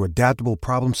 And through adaptable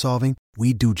problem solving,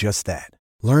 we do just that.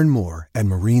 Learn more at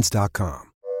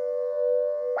Marines.com.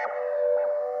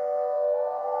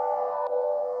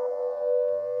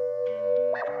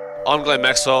 I'm Glenn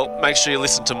Maxwell. Make sure you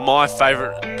listen to my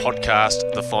favourite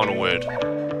podcast, The Final Word.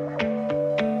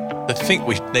 I think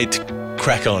we need to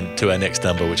crack on to our next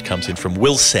number, which comes in from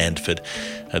Will Sandford.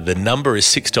 The number is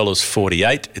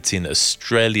 $6.48. It's in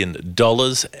Australian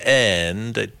dollars,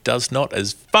 and it does not,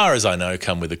 as far as I know,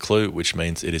 come with a clue, which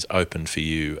means it is open for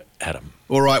you, Adam.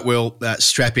 All right, Will,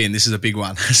 strap in. This is a big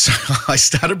one. So I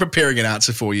started preparing an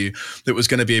answer for you that was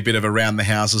going to be a bit of a round the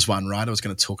houses one, right? I was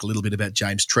going to talk a little bit about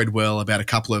James Treadwell, about a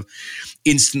couple of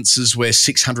instances where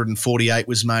 648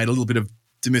 was made, a little bit of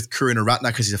Dimuth Karunaratne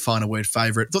because he's a Final Word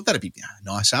favourite. Thought that'd be a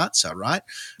nice answer, right?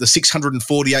 The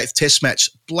 648th Test match,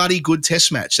 bloody good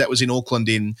Test match. That was in Auckland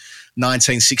in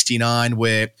 1969,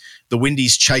 where the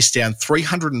Windies chased down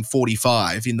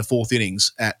 345 in the fourth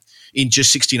innings in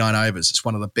just 69 overs. It's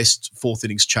one of the best fourth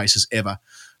innings chases ever,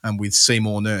 with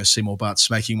Seymour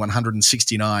Butts making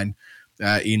 169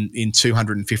 in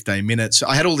 215 minutes.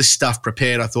 I had all this stuff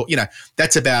prepared. I thought,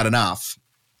 that's about enough,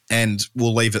 and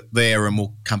we'll leave it there and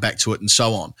we'll come back to it and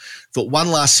so on. Thought one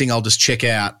last thing I'll just check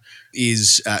out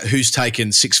is who's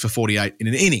taken 6 for 48 in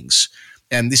an innings.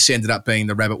 And this ended up being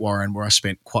the Rabbit Warren, where I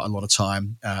spent quite a lot of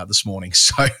time this morning.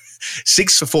 So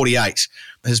 6 for 48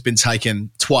 has been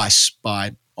taken twice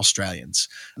by Australians,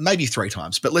 maybe 3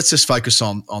 times. But let's just focus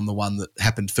on the one that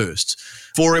happened first.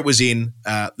 For it was in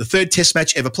the third Test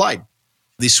match ever played.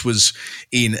 This was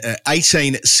in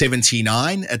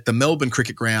 1879 at the Melbourne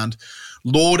Cricket Ground.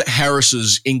 Lord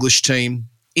Harris's English team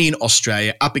in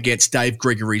Australia up against Dave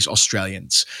Gregory's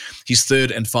Australians. His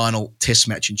third and final Test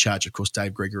match in charge. Of course,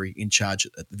 Dave Gregory in charge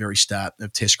at the very start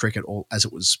of Test cricket, or as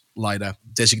it was later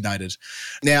designated.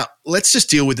 Now, let's just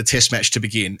deal with the Test match to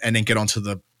begin and then get on to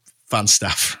the fun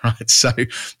stuff, right? So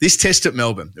this Test at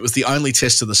Melbourne, it was the only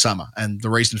Test of the summer, and the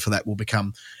reason for that will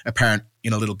become apparent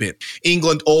in a little bit.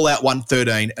 England all out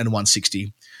 113 and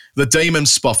 160. The Demon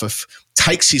Spofforth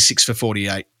takes his 6 for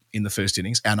 48 in the first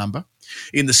innings, our number.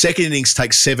 In the second innings,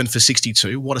 takes 7 for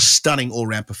 62. What a stunning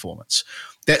all-round performance.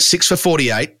 That 6 for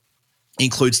 48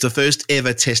 includes the first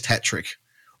ever Test hat-trick.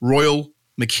 Royal,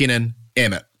 McKinnon,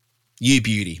 Emmett. You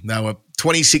beauty. They were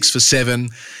 26 for 7.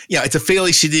 It's a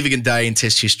fairly significant day in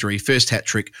Test history. First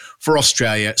hat-trick for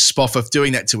Australia. Spofforth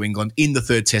doing that to England in the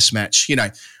third Test match.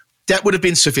 That would have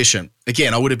been sufficient.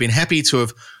 Again, I would have been happy to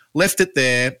have left it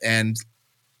there and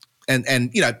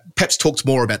perhaps talked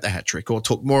more about the hat-trick or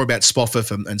talked more about Spofforth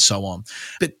and so on.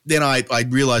 But then I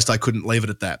realised I couldn't leave it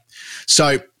at that.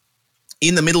 So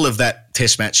in the middle of that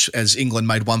Test match, as England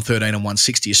made 113 and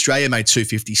 160, Australia made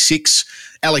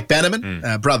 256. Alec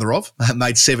Bannerman, brother of,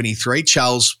 made 73.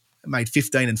 Charles made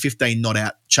 15 and 15 not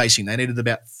out chasing. They needed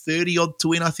about 30-odd to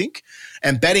win, I think.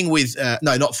 And batting with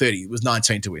no, not 30. It was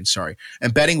 19 to win, sorry.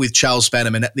 And batting with Charles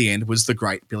Bannerman at the end was the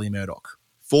great Billy Murdoch.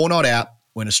 4 not out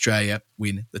when Australia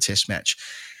win the Test match.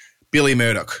 Billy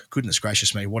Murdoch, goodness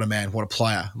gracious me, what a man, what a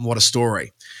player, what a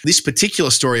story. This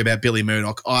particular story about Billy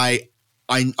Murdoch, I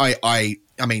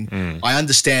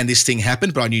understand this thing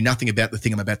happened, but I knew nothing about the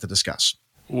thing I'm about to discuss.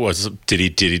 Did he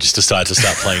just decide to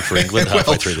start playing for England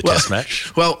halfway through the Test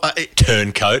match?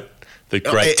 Turncoat, the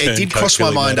great turncoat. It did cross my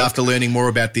Billy mind Murdoch. After learning more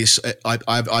about this.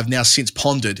 I've now since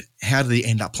pondered, how did he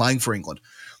end up playing for England?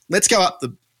 Let's go up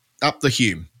the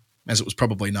Hume, as it was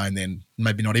probably known then,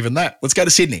 maybe not even that. Let's go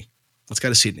to Sydney.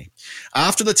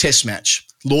 After the Test match,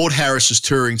 Lord Harris's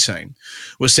touring team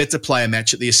was set to play a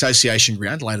match at the Association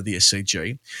Ground, later the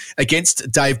SCG, against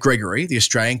Dave Gregory, the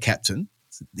Australian captain,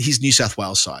 his New South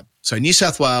Wales side. So New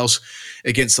South Wales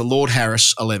against the Lord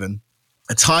Harris 11,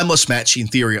 a timeless match in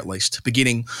theory at least,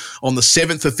 beginning on the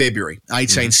 7th of February,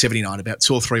 1879, about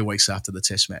 2 or 3 weeks after the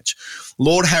Test match.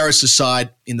 Lord Harris's side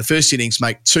in the first innings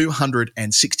make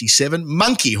 267.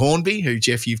 Monkey Hornby, who,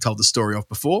 Jeff, you've told the story of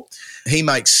before, he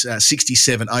makes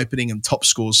 67 opening and top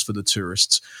scores for the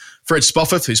tourists. Fred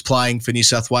Spofforth, who's playing for New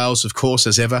South Wales, of course,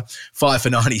 as ever, 5 for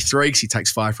 93, because he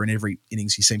takes 5 for in every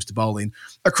innings he seems to bowl in,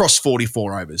 across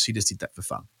 44 overs. He just did that for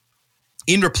fun.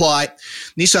 In reply,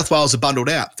 New South Wales are bundled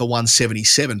out for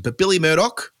 177, but Billy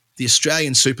Murdoch, the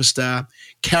Australian superstar,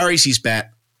 carries his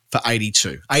bat for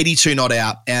 82. 82 not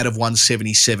out of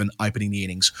 177 opening the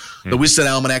innings. The Wisden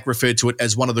Almanac referred to it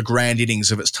as one of the grand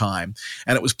innings of its time,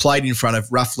 and it was played in front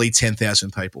of roughly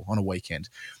 10,000 people on a weekend.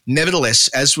 Nevertheless,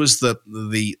 as was the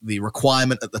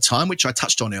requirement at the time, which I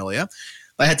touched on earlier,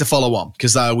 they had to follow on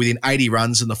because they were within 80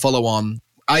 runs, and the follow-on,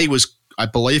 A, was, I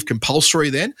believe, compulsory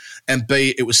then, and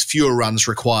B, it was fewer runs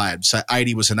required. So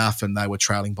 80 was enough, and they were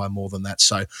trailing by more than that.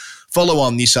 So follow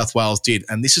on New South Wales did,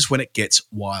 and this is when it gets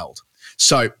wild.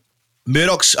 So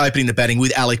Murdoch's opening the batting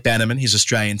with Alec Bannerman, his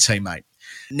Australian teammate.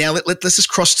 Now let's just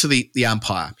cross to the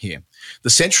umpire here.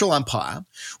 The central umpire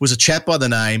was a chap by the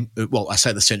name, well, I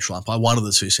say the central umpire, one of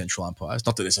the two central umpires,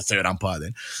 not that there's a third umpire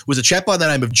then, was a chap by the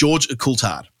name of George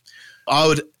Coulthard. I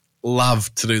would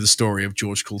love to do the story of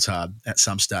George Coulthard at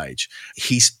some stage.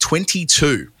 He's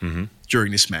 22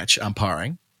 during this match,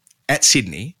 umpiring at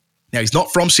Sydney. Now, he's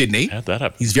not from Sydney. How'd that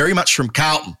happen? He's very much from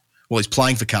Carlton. Well, he's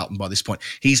playing for Carlton by this point.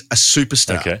 He's a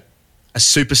superstar. Okay. A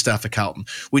superstar for Carlton.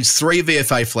 Wins 3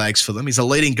 VFA flags for them. He's a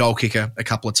leading goal kicker a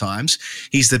couple of times.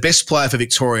 He's the best player for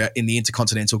Victoria in the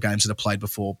intercontinental games that are played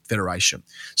before Federation.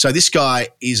 So this guy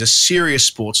is a serious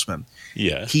sportsman.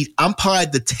 Yeah. He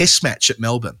umpired the Test match at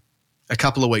Melbourne a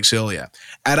couple of weeks earlier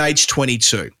at age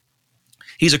 22.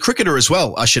 He's a cricketer as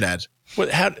well, I should add. Were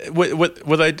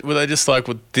they just like,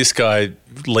 well, this guy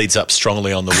leads up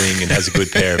strongly on the wing and has a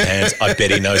good pair of hands. I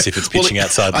bet he knows if it's pitching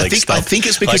outside leg stump. I think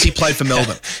it's because he played for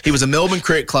Melbourne. He was a Melbourne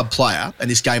Cricket Club player,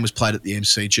 and this game was played at the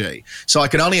MCG. So I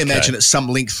can only imagine it's some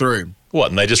link through What,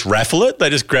 and they just raffle it? They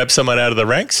just grab someone out of the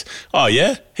ranks? Oh,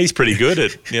 yeah, he's pretty good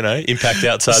at, impact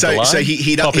outside the line. So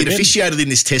he'd officiated in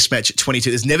this test match at 22.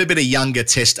 There's never been a younger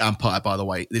test umpire, by the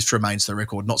way. This remains the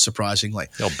record, not surprisingly.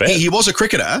 I'll bet. He was a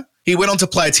cricketer. He went on to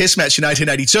play a test match in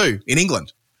 1882 in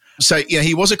England. So,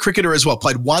 he was a cricketer as well,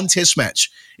 played one test match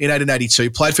in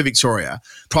 1882, played for Victoria,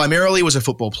 primarily was a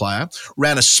football player,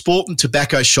 ran a sport and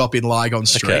tobacco shop in Lygon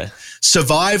Street,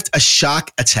 survived a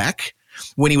shark attack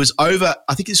when he was over,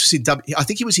 I think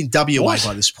he was in WA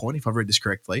by this point, if I've read this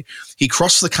correctly. He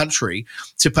crossed the country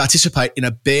to participate in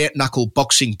a bare-knuckle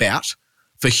boxing bout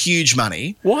for huge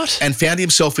money. What? And found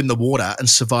himself in the water and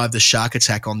survived the shark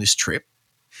attack on this trip.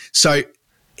 So...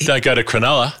 Don't go to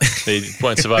Cronulla. He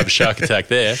won't survive a shark attack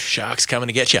there. Sharks coming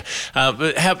to get you.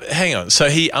 But hang on. So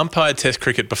he umpired Test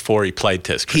cricket before he played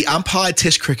Test cricket? He umpired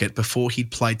Test cricket before he'd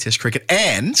played Test cricket.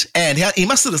 And he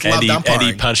must have just loved umpiring.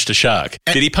 And he punched a shark.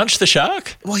 Did he punch the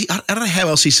shark? Well, I don't know how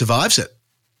else he survives it.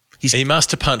 He must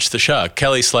have punched the shark,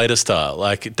 Kelly Slater style.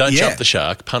 Like, don't jump the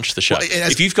shark, punch the shark. Well,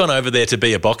 if you've gone over there to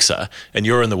be a boxer and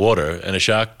you're in the water and a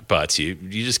shark bites you,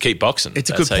 you just keep boxing.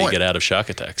 It's a That's good how point. you get out of shark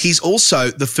attacks. He's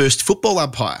also the first football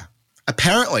umpire.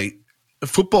 Apparently,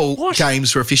 football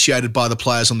games were officiated by the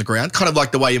players on the ground, kind of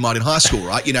like the way you might in high school,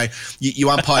 right?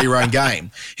 You umpire your own game.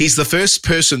 He's the first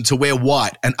person to wear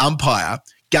white and umpire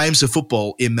games of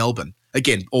football in Melbourne.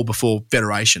 Again, all before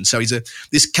Federation. So he's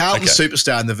this Carlton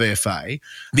superstar in the VFA,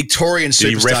 Victorian superstar.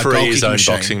 Did he referee his own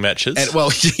machine. boxing matches? And, well,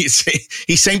 he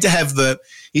seemed to have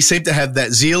that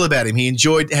zeal about him. He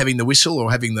enjoyed having the whistle or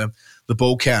having the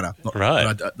ball counter.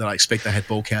 Right. That I expect they had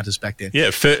ball counters back then.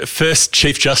 Yeah, first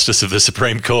Chief Justice of the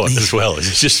Supreme Court as well.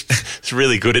 It's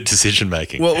really good at decision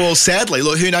making. Well, sadly,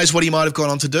 look, who knows what he might have gone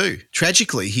on to do.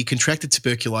 Tragically, he contracted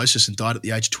tuberculosis and died at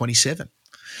the age of 27.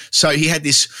 So he had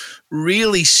this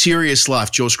really serious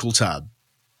life, George Coulthard,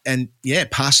 and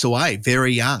passed away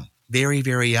very young, very,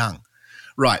 very young.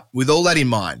 Right, with all that in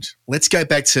mind, let's go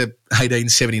back to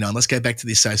 1879. Let's go back to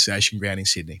the Association Ground in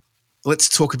Sydney. Let's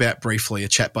talk about briefly a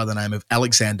chap by the name of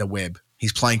Alexander Webb.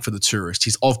 He's playing for the Tourists.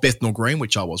 He's of Bethnal Green,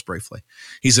 which I was briefly.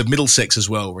 He's of Middlesex as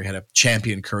well, where he had a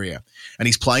champion career, and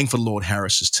he's playing for Lord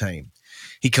Harris's team.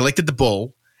 He collected the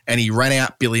ball and he ran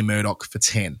out Billy Murdoch for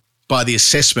 10 by the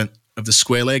assessment of the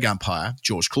square leg umpire,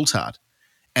 George Coulthard,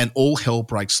 and all hell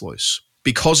breaks loose.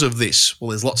 Because of this,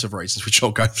 well, there's lots of reasons which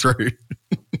I'll go through.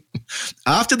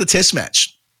 After the test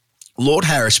match, Lord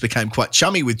Harris became quite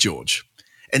chummy with George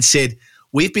and said,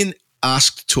 "We've been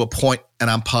asked to appoint an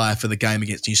umpire for the game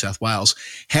against New South Wales.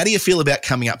 How do you feel about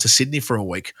coming up to Sydney for a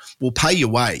week? We'll pay your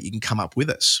way. You can come up with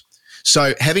us."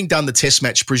 So having done the test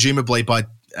match, presumably by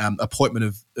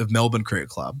appointment of Melbourne Cricket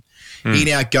Club, he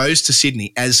now goes to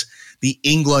Sydney as the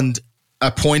England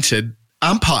appointed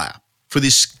umpire for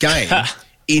this game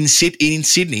in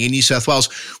Sydney, in New South Wales,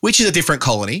 which is a different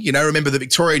colony. Remember that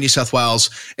Victoria and New South Wales,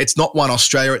 it's not one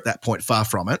Australia at that point, far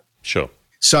from it. Sure.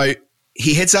 So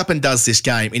he heads up and does this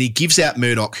game, and he gives out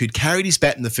Murdoch, who'd carried his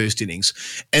bat in the first innings,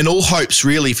 and all hopes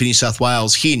really for New South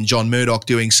Wales hinge on Murdoch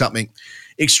doing something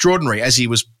extraordinary, as he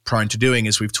was prone to doing,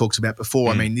 as we've talked about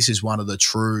before. I mean, this is one of the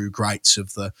true greats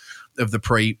of the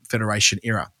pre-Federation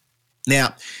era.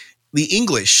 Now, the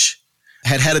English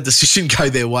had a decision go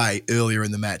their way earlier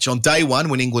in the match. On day one,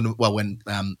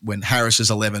 when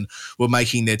Harris's 11 were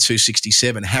making their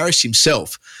 267, Harris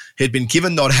himself had been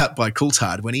given not out by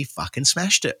Coulthard when he fucking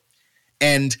smashed it.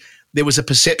 And there was a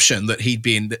perception that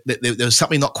that there was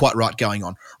something not quite right going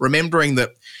on. Remembering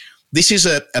that this is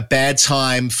a bad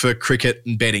time for cricket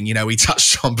and betting. We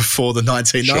touched on before the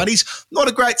 1990s. Sure. Not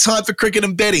a great time for cricket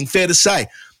and betting, fair to say.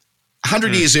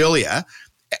 100 years earlier,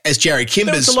 as Jerry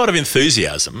Kimbers... There's a lot of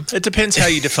enthusiasm. It depends how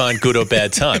you define good or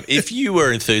bad time. If you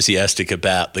were enthusiastic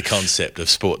about the concept of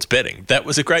sports betting, that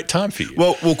was a great time for you.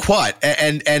 Well, quite.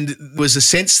 And there was a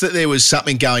sense that there was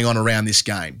something going on around this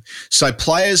game. So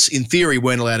players, in theory,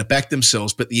 weren't allowed to back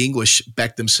themselves, but the English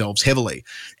backed themselves heavily.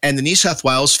 And the New South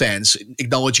Wales fans,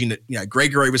 acknowledging that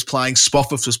Gregory was playing,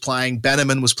 Spofford was playing,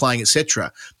 Bannerman was playing,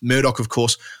 etc. Murdoch, of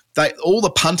course... all the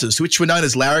punters, which were known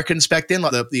as larrikins back then,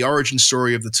 like the origin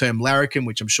story of the term larrikin,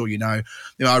 which I'm sure you know.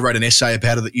 I wrote an essay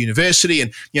about it at university,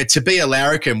 and to be a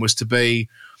larrikin was to be,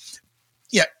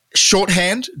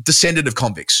 shorthand, descendant of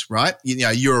convicts, right?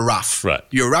 You're a rough, right?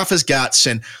 You're rough as guts,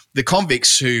 and the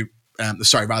convicts the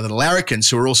larrikins,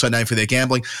 who were also known for their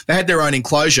gambling, they had their own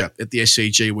enclosure at the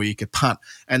SCG where you could punt,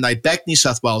 and they backed New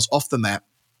South Wales off the map,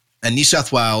 and New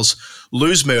South Wales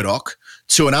lose Murdoch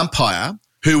to an umpire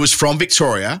who was from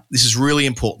Victoria. This is really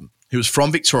important. Who was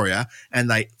from Victoria, and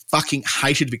they fucking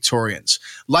hated Victorians.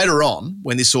 Later on,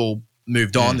 when this all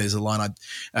moved on, there's a line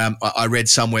I read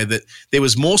somewhere that there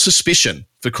was more suspicion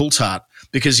for Coulthard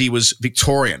because he was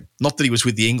Victorian, not that he was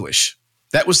with the English.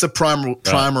 That was the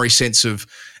primary sense of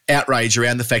outrage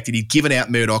around the fact that he'd given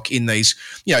out Murdoch in these,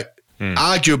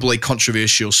 arguably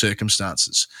controversial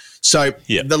circumstances. So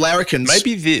the larrikins...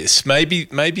 Maybe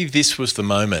this was the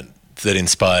moment that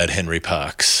inspired Henry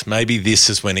Parkes. Maybe this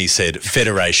is when he said,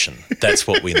 federation, that's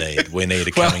what we need. We need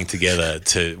a coming together.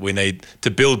 We need to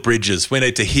build bridges. We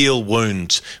need to heal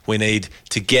wounds. We need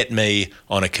to get me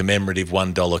on a commemorative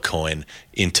 $1 coin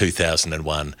in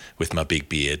 2001 with my big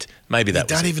beard. Maybe that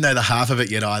was You don't even know the half of it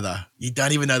yet either. You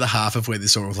don't even know the half of where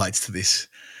this all relates to this.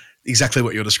 Exactly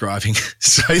what you're describing.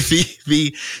 So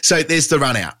there's the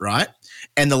run out, right?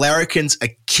 And the larrikins are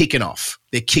kicking off.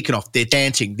 They're kicking off. They're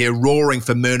chanting. They're roaring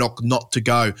for Murdoch not to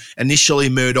go. Initially,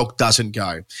 Murdoch doesn't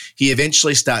go. He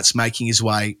eventually starts making his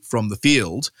way from the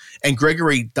field, and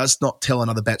Gregory does not tell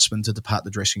another batsman to depart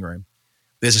the dressing room.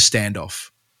 There's a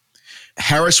standoff.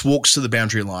 Harris walks to the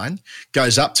boundary line,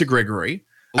 goes up to Gregory.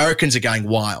 Larrikins are going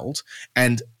wild,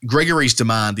 and Gregory's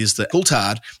demand is that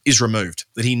Coulthard is removed,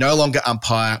 that he no longer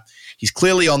umpire. He's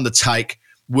clearly on the take.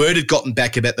 Word had gotten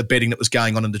back about the betting that was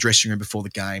going on in the dressing room before the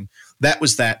game. That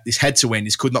was that. This had to end.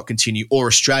 This could not continue. Or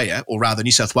Australia, or rather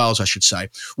New South Wales, I should say,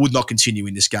 would not continue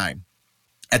in this game.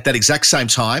 At that exact same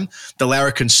time, the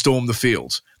larrikins stormed the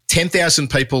field. 10,000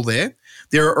 people there.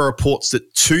 There are reports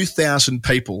that 2,000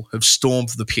 people have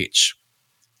stormed the pitch.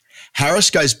 Harris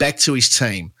goes back to his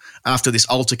team after this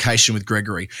altercation with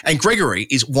Gregory. And Gregory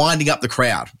is winding up the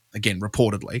crowd, again,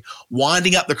 reportedly,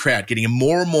 winding up the crowd, getting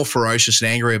more and more ferocious and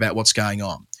angry about what's going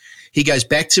on. He goes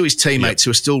back to his teammates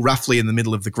who are still roughly in the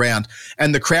middle of the ground,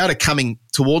 and the crowd are coming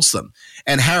towards them.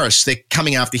 And Harris, they're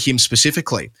coming after him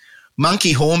specifically.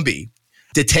 Monkey Hornby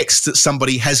detects that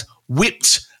somebody has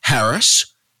whipped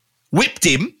Harris, whipped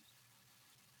him,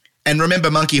 and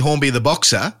remember Monkey Hornby, the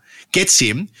boxer, gets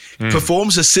him,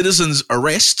 performs a citizen's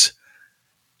arrest,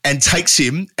 and takes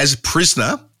him as a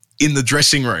prisoner in the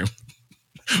dressing room.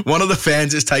 One of the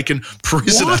fans is taken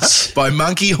prisoner by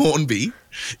Monkey Hornby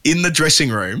in the dressing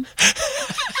room.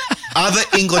 Other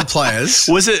England players.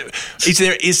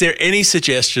 Is there any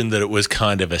suggestion that it was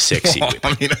kind of a sexy whip?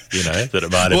 I mean, that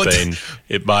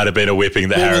it might have been a whipping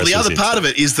that Harris was the other into. part of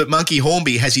it is that Monkey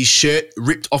Hornby has his shirt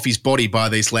ripped off his body by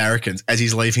these larrikins as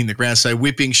he's leaving the ground. So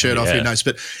whipping shirt off, who knows?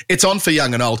 But it's on for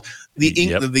young and old. The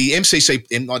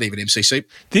MCC, not even MCC.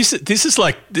 This is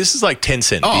like 10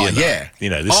 cent beer.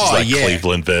 Yeah. This is like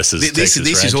Cleveland versus Texas This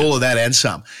Rangers. is all of that and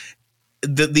some.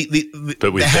 But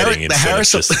with betting instead of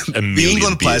just a million the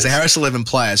England players, beers. the Harris 11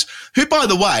 players, who, by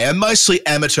the way, are mostly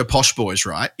amateur posh boys,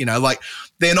 right?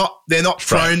 They're not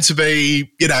prone to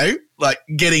be,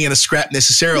 getting in a scrap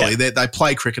necessarily. Yeah. They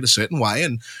play cricket a certain way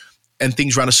and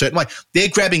things run a certain way. They're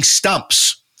grabbing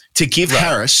stumps to give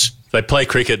Harris. They play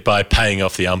cricket by paying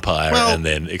off the umpire and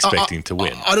then expecting to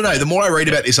win. I don't know. The more I read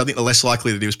about this, I think the less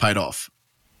likely that he was paid off.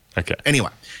 Okay. Anyway,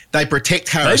 they protect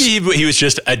Harris. Maybe he was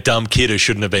just a dumb kid who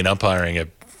shouldn't have been umpiring a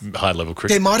high-level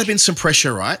cricket. There might have been some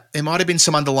pressure, right? There might have been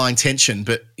some underlying tension,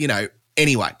 but,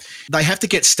 anyway, they have to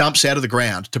get stumps out of the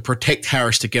ground to protect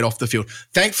Harris to get off the field.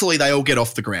 Thankfully, they all get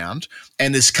off the ground,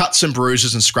 and there's cuts and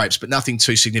bruises and scrapes, but nothing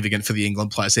too significant for the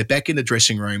England players. They're back in the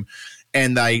dressing room,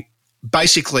 and they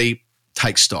basically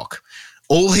take stock.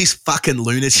 All these fucking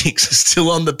lunatics are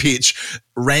still on the pitch,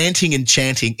 ranting and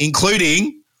chanting,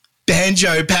 including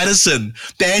Banjo Patterson.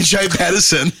 Banjo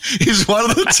Patterson is one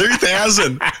of the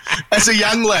 2,000. As a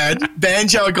young lad,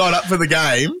 Banjo had gone up for the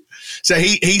game. So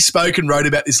he spoke and wrote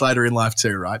about this later in life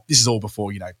too, right? This is all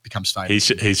before, becomes famous.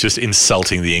 He's just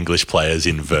insulting the English players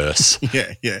in verse.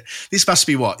 Yeah. This must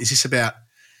be what? Is this about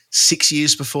 6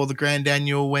 years before the Grand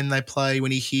Annual when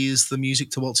he hears the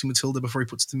music to Waltzing Matilda before he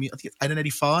puts the music? I think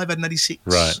 1885, 1886.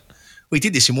 Right. We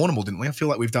did this in Warrnambool, didn't we? I feel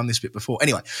like we've done this bit before.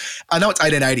 Anyway, I know it's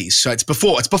 1880s, so it's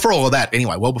before all of that.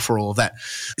 Anyway, well before all of that.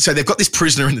 So they've got this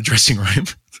prisoner in the dressing room.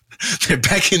 They're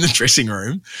back in the dressing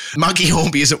room. Monkey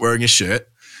Hornby isn't wearing a shirt.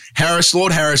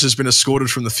 Lord Harris has been escorted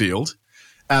from the field.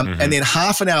 And then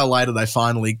half an hour later, they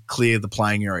finally clear the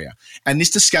playing area. And this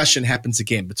discussion happens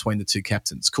again between the two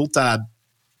captains. Coulthard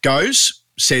goes,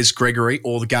 says Gregory,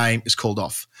 or the game is called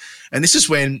off. And this is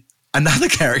when another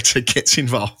character gets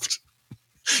involved.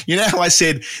 You know how I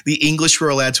said the English were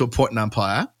allowed to appoint an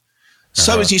umpire?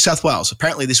 So is New South Wales.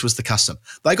 Apparently this was the custom.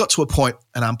 They got to appoint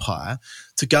an umpire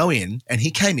to go in, and he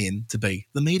came in to be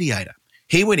the mediator.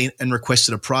 He went in and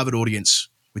requested a private audience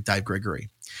with Dave Gregory.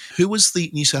 Who was the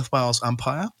New South Wales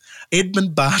umpire?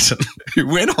 Edmund Barton, who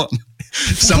went on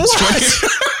some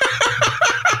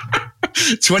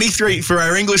 23, for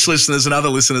our English listeners and other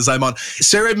listeners, I'm on.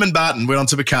 Sir Edmund Barton went on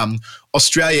to become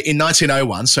Australia in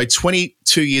 1901, so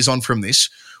 22 years on from this,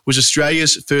 was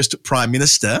Australia's first Prime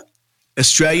Minister.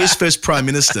 Australia's first Prime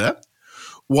Minister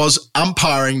was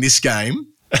umpiring this game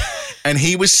and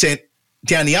he was sent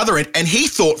down the other end, and he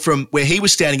thought from where he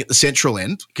was standing at the central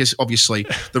end, because obviously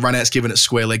the run-out's given at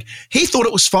square leg, he thought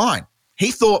it was fine.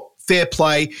 He thought fair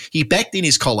play. He backed in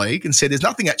his colleague and said, there's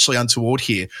nothing actually untoward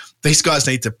here. These guys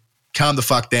need to calm the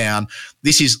fuck down.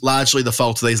 This is largely the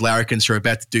fault of these larrikins who are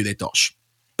about to do their dosh.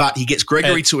 But he gets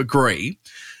Gregory to agree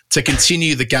to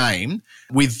continue the game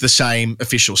with the same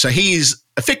official. So he is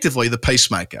effectively the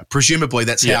peacemaker. Presumably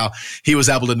that's how he was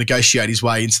able to negotiate his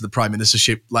way into the prime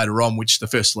ministership later on, which the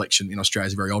first election in Australia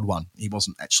is a very odd one. He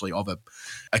wasn't actually of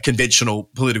a conventional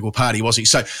political party, was he?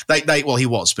 So he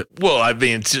was. But well, I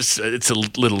mean, it's a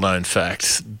little known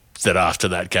fact that after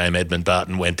that game, Edmund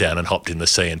Barton went down and hopped in the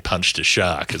sea and punched a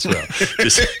shark as well. It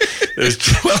was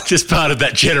just part of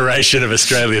that generation of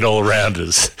Australian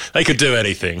all-rounders. They could do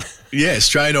anything. Yeah,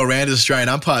 Australian all-rounders, Australian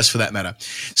umpires for that matter.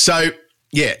 So,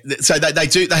 yeah, so they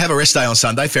have a rest day on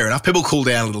Sunday, fair enough. People cool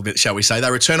down a little bit, shall we say.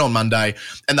 They return on Monday,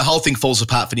 and the whole thing falls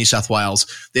apart for New South Wales.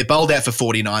 They're bowled out for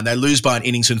 49. They lose by an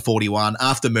innings in 41.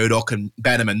 After Murdoch and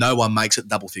Bannerman, no one makes it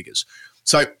double figures.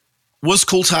 So, was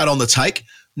Coulthard on the take?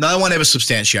 No one ever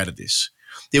substantiated this.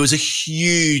 There was a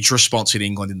huge response in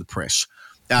England in the press.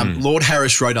 Lord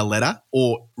Harris wrote a letter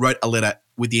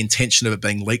with the intention of it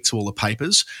being leaked to all the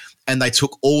papers, and they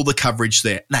took all the coverage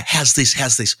there. No, how's this?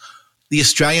 The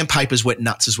Australian papers went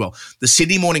nuts as well. The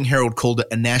Sydney Morning Herald called it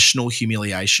a national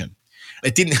humiliation.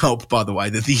 It didn't help, by the way,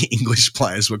 that the English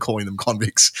players were calling them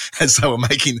convicts as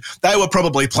they were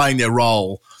probably playing their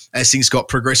role as things got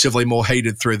progressively more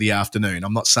heated through the afternoon.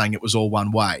 I'm not saying it was all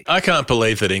one way. I can't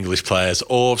believe that English players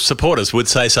or supporters would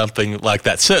say something like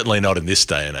that, certainly not in this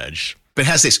day and age. But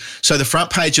how's this? So the front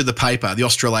page of the paper, the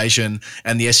Australasian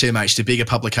and the SMH, the bigger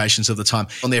publications of the time,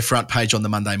 on their front page on the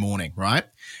Monday morning, right?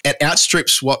 It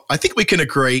outstrips what I think we can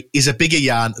agree is a bigger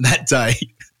yarn that day.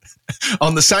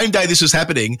 On the same day this was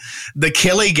happening, the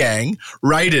Kelly gang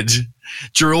raided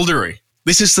Jerilderie.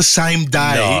 This is the same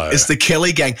day as the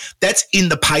Kelly gang. That's in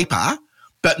the paper,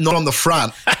 but not on the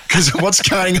front because of what's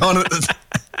going on.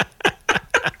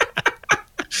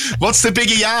 What's the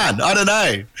bigger yarn? I don't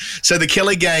know. So the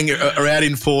Kelly gang are out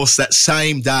in force that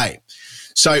same day.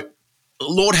 So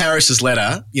Lord Harris's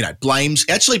letter, blames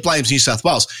New South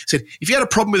Wales. He said, if you had a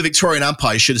problem with the Victorian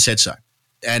umpire, you should have said so.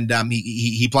 And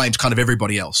he blames kind of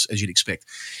everybody else, as you'd expect.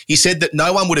 He said that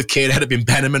no one would have cared had it been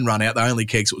Bannerman run out. They only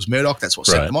cared because it was Murdoch. That's what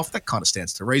set them off. That kind of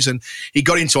stands to reason. He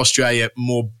got into Australia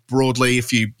more broadly, a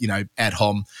few, ad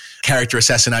hom character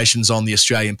assassinations on the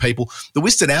Australian people. The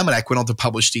Wisden Almanac went on to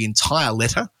publish the entire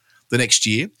letter the next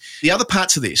year. The other part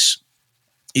to this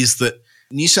is that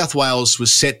New South Wales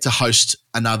was set to host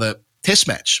another test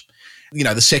match.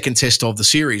 The second test of the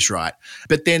series, right?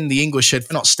 But then the English said,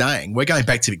 we're not staying. We're going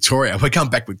back to Victoria. We're going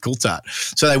back with Coulthard.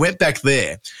 So they went back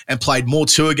there and played more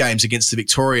tour games against the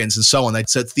Victorians and so on.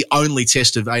 So it's the only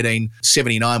test of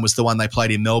 1879 was the one they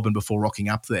played in Melbourne before rocking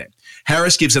up there.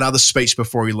 Harris gives another speech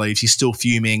before he leaves. He's still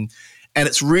fuming. And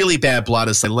it's really bad blood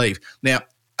as they leave. Now,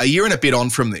 a year and a bit on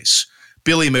from this,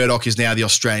 Billy Murdoch is now the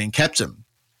Australian captain.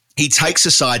 He takes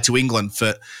a side to England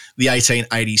for the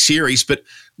 1880 series, but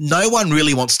no one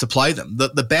really wants to play them.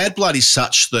 The bad blood is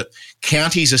such that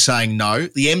counties are saying no.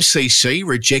 The MCC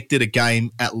rejected a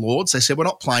game at Lords. They said, we're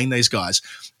not playing these guys,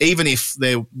 even if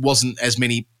there wasn't as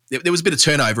many. There was a bit of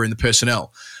turnover in the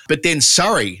personnel. But then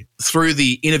Surrey, through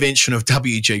the intervention of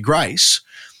W.G. Grace,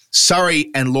 Surrey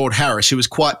and Lord Harris, who was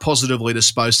quite positively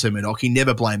disposed to Murdoch, he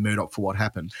never blamed Murdoch for what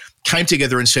happened, came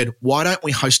together and said, why don't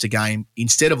we host a game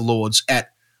instead of Lords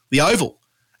at the Oval?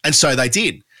 And so they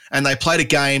did. And they played a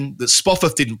game that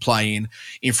Spofforth didn't play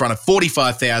in front of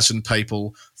 45,000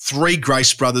 people. 3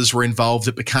 Grace brothers were involved.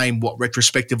 It became what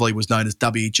retrospectively was known as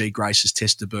W.G. Grace's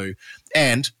test debut.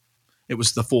 And it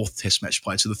was the 4th test match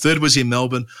played. So the 3rd was in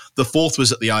Melbourne. The 4th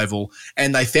was at the Oval.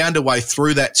 And they found a way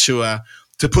through that tour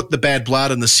to put the bad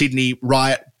blood and the Sydney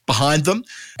riot behind them.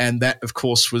 And that, of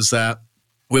course, was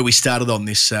where we started on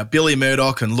this. Billy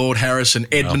Murdoch and Lord Harris and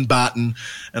Edmund Barton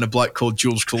and a bloke called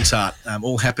Jules Coulthard,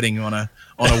 all happening on a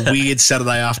weird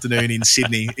Saturday afternoon in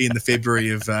Sydney in the February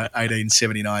of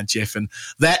 1879, Jeff. And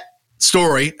that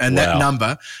story and that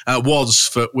number was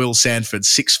for Will Sandford,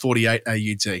 648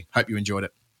 AUD. Hope you enjoyed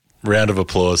it. Round of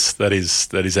applause. That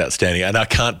is outstanding. And I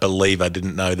can't believe I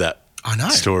didn't know that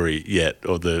story yet,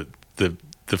 or the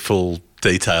full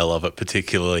detail of it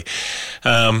particularly.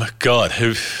 God,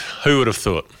 who would have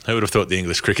thought? Who would have thought the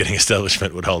English cricketing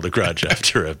establishment would hold a grudge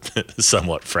after a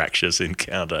somewhat fractious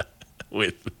encounter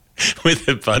with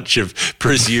a bunch of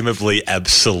presumably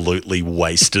absolutely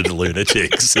wasted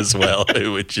lunatics as well,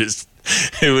 who were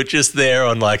just there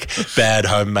on like bad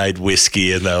homemade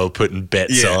whiskey, and they were putting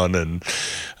bets on, and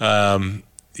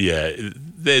Yeah,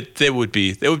 there would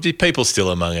be people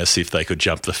still among us if they could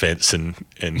jump the fence and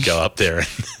go up there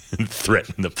and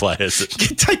threaten the players.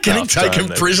 Getting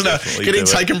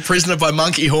taken prisoner by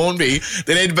Monkey Hornby.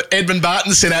 Then Edmund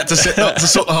Barton sent out to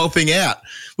sort the whole thing out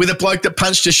with a bloke that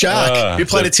punched a shark who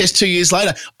played a test 2 years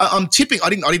later. I'm tipping. I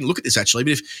didn't look at this actually,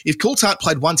 but if Coulthard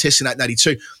played one test in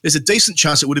 1882, there's a decent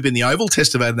chance it would have been the Oval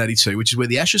Test of 1882, which is where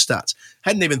the Ashes starts.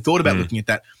 Hadn't even thought about looking at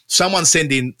that. Someone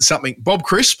send in something. Bob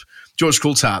Crisp, George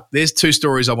Coulthard. There's two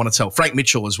stories I want to tell. Frank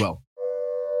Mitchell as well.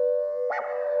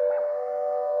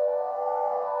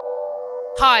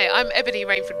 Hi, I'm Ebony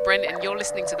Rainford Brent, and you're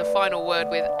listening to The Final Word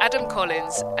with Adam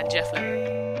Collins and Jeff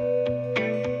Lemon.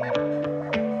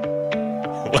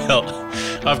 Well,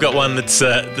 I've got one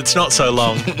that's not so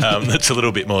long, that's a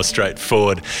little bit more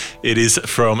straightforward. It is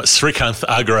from Srikanth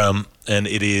Agram, and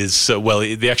it is,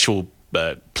 the actual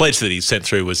pledge that he sent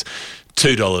through was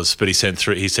 $2, but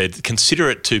he said, consider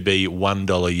it to be $1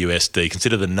 USD.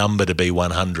 Consider the number to be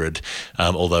 100,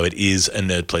 although it is a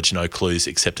nerd pledge, no clues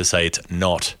except to say it's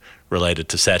not related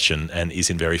to Sachin and is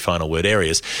in very final word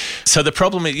areas. So the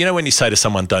problem is, when you say to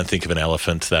someone, don't think of an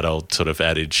elephant, that old sort of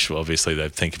adage, obviously they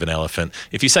think of an elephant.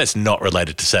 If you say it's not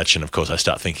related to Sachin, of course, I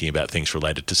start thinking about things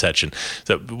related to Sachin,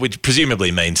 so, which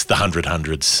presumably means the 100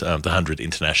 hundreds, the 100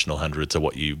 international hundreds are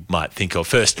what you might think of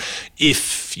first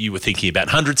if you were thinking about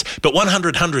hundreds. But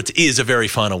 100 hundreds is a very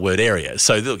final word area.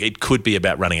 So look, it could be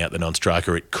about running out the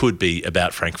non-striker. It could be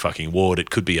about Frank fucking Ward. It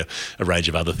could be a range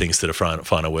of other things that are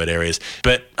final word areas.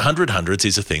 But 100 hundreds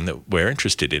is a thing that we're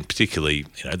interested in, particularly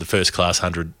the first class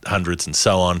hundreds and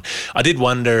so on. I did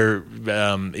wonder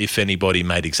if anybody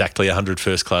made exactly 100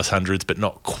 first class hundreds, but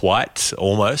not quite,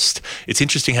 almost. It's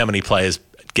interesting how many players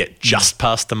get just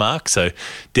past the mark. So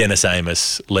Dennis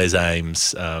Amos, Les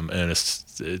Ames,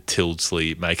 Ernest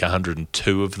Tildesley make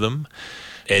 102 of them.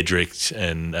 Edric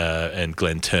and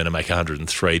Glenn Turner make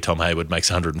 103. Tom Hayward makes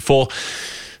 104.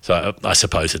 So I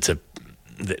suppose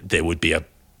there would be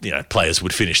players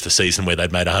would finish the season where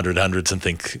they'd made 100 hundreds and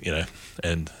think,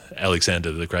 and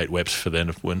Alexander the Great wept for then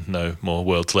when no more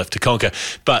worlds left to conquer.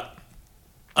 But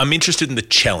I'm interested in the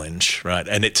challenge, right?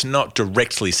 And it's not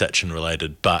directly Sachin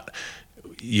related, but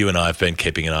you and I have been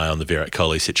keeping an eye on the Virat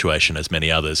Kohli situation, as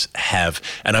many others have.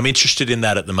 And I'm interested in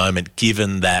that at the moment,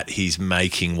 given that he's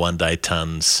making one-day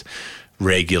tons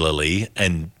regularly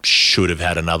and should have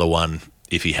had another one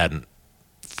if he hadn't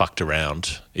fucked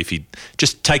around. If you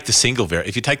just take the single,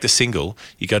 if you take the single,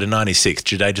 you go to 96,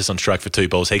 Jadeja's on strike for 2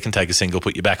 balls, he can take a single,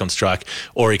 put you back on strike,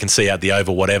 or he can see out the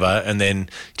over, whatever, and then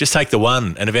just take the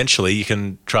one, and eventually you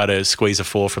can try to squeeze a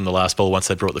 4 from the last ball once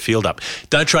they brought the field up.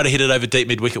 Don't try to hit it over deep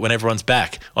mid-wicket when everyone's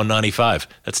back on 95.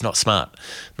 That's not smart.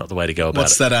 Not the way to go about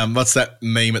it. What's that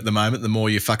meme at the moment? The more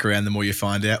you fuck around, the more you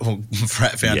find out. Well,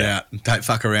 Frat found out. Don't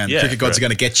fuck around. Cricket gods are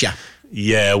going to get you.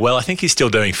 Yeah, well, I think he's still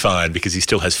doing fine because he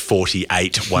still has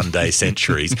 48 one-day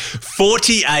centuries.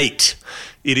 48!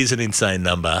 It is an insane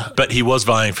number. But he was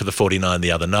vying for the 49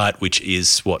 the other night, which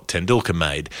is what Tendulkar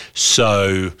made.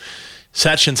 So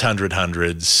Sachin's 100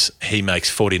 hundreds, he makes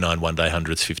 49 one-day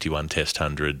hundreds, 51 test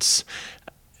hundreds.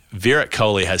 Virat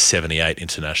Kohli has 78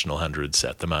 international hundreds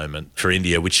at the moment for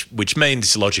India, which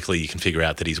means logically you can figure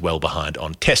out that he's well behind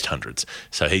on test hundreds.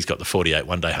 So he's got the 48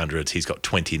 one-day hundreds, he's got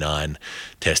 29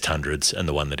 test hundreds, and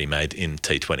the one that he made in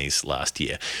T20s last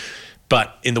year.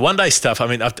 But in the one-day stuff,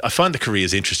 I find the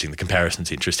career's interesting, the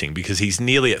comparison's interesting, because he's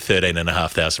nearly at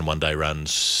 13,500 one-day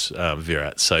runs,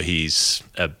 Virat. So he's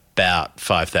about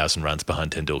 5,000 runs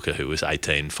behind Tendulkar, who was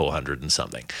 18,400 and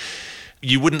something.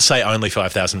 You wouldn't say only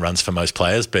 5,000 runs for most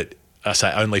players, but I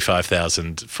say only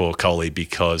 5,000 for Kohli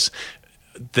because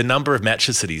the number of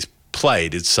matches that he's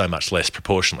played is so much less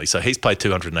proportionally. So he's played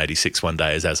 286 one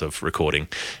days as of recording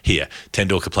here.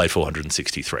 Tendulkar played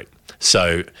 463.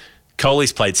 So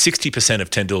Kohli's played 60%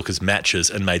 of Tendulkar's matches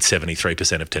and made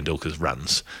 73% of Tendulkar's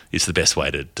runs is the best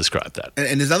way to describe that.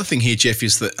 And there's another thing here, Jeff,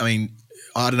 is that, I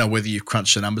don't know whether you've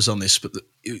crunched the numbers on this, but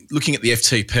looking at the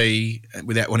FTP,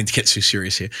 without wanting to get too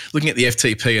serious here, looking at the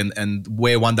FTP and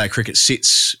where one-day cricket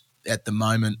sits at the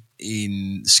moment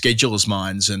in schedulers'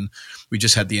 minds, and we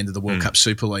just had the end of the World Cup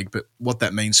Super League, but what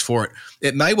that means for it,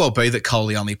 it may well be that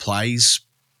Kohli only plays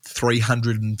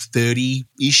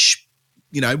 330-ish,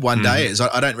 one-dayers.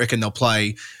 I don't reckon they'll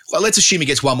play – let's assume he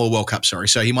gets one more World Cup, so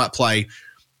he might play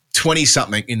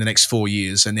 20-something in the next 4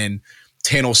 years and then –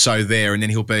 10 or so there, and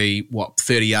then he'll be,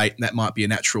 38, and that might be a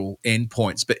natural end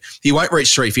points. But he won't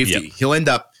reach 350. Yep. He'll end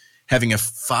up having a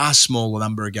far smaller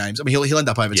number of games. He'll end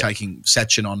up overtaking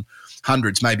Sachin on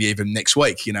hundreds, maybe even next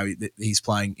week. He's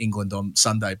playing England on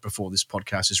Sunday before this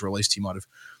podcast is released. He might have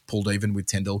pulled even with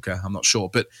Tendulkar. I'm not sure.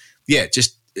 But,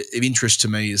 just of interest to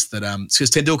me is that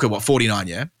because Tendulkar, 49,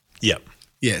 yeah? Yep.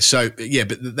 Yeah, so,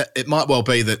 but it might well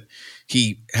be that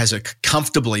he has a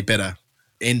comfortably better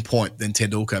endpoint than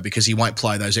Tendulkar because he won't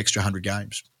play those extra 100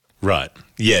 games. Right.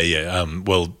 Yeah.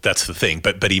 Well, that's the thing.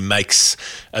 But he makes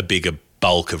a bigger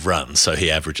bulk of runs, so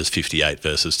he averages 58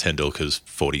 versus Tendulkar's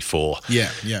 44. Yeah.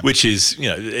 Which is,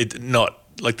 not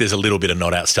like there's a little bit of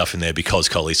not out stuff in there because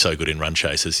Kohli's so good in run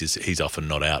chases. He's often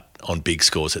not out on big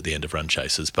scores at the end of run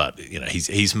chases, but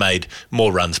he's made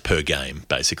more runs per game,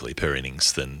 basically per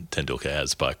innings, than Tendulkar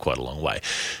has by quite a long way.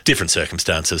 Different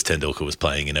circumstances. Tendulkar was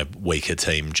playing in a weaker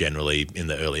team generally in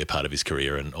the earlier part of his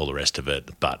career and all the rest of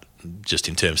it, but just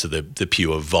in terms of the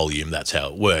pure volume, that's how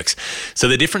it works. So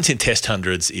the difference in test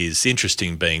hundreds is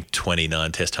interesting, being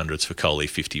 29 test hundreds for Kohli,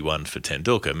 51 for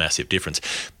Tendulkar, massive difference.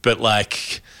 But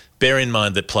bear in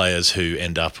mind that players who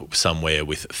end up somewhere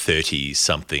with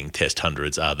 30-something test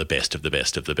hundreds are the best of the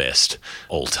best of the best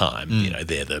all time.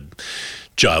 They're the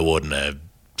Jayawardene,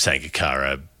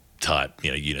 Sangakkara type,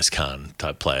 Yunus Khan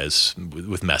type players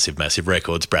with massive, massive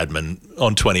records. Bradman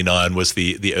on 29 was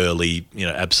the early,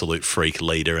 absolute freak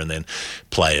leader, and then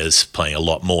players playing a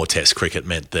lot more test cricket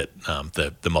meant that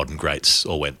the modern greats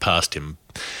all went past him.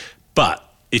 But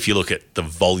if you look at the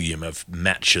volume of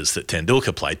matches that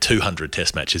Tendulkar played, 200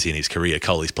 test matches in his career,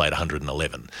 Kohli's played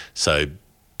 111. So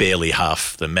barely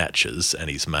half the matches, and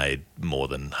he's made more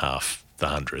than half the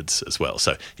hundreds as well.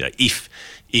 So, if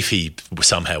he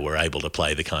somehow were able to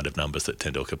play the kind of numbers that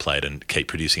Tendulkar played and keep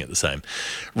producing at the same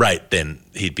rate, then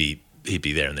he'd be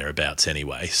there and thereabouts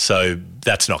anyway. So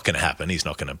that's not going to happen. He's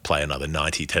not going to play another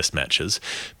 90 test matches.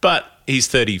 But he's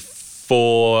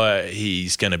 34.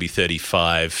 He's going to be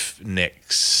 35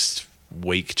 next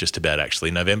week, just about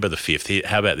actually, November the 5th.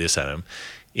 How about this, Adam?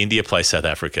 India plays South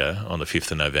Africa on the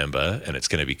 5th of November, and it's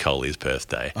going to be Kohli's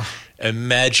birthday.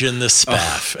 Imagine the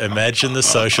spaff. Imagine the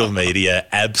social media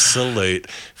absolute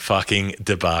fucking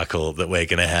debacle that we're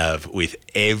going to have with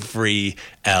every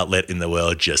outlet in the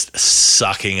world just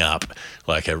sucking up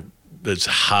as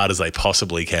hard as they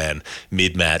possibly can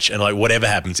mid-match, and whatever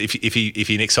happens, if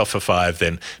he nicks off for 5,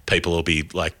 then people will be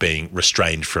being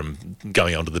restrained from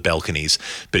going onto the balconies.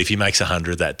 But if he makes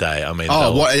 100 that day, I mean,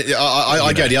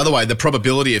 I go the other way. The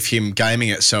probability of him gaming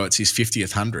it so it's his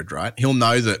 50th 100, right? He'll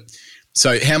know that.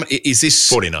 So how many is this?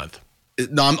 49th.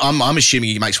 No, I'm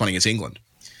assuming he makes one against England.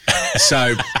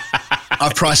 So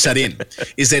I've priced that in.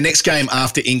 Is their next game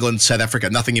after England, South Africa,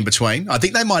 nothing in between? I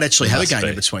think they might actually have a game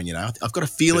in between, I've got a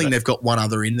feeling they've got one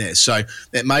other in there. So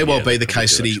it may well be the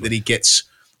case that he gets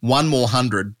one more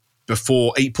 100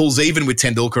 before he pulls even with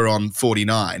Tendulkar on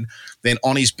 49. Then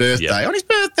on his birthday,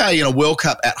 World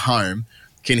Cup at home,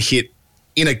 can hit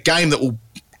in a game that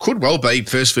could well be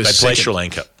first versus second. They play second. Sri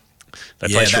Lanka. They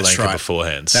play Sri Lanka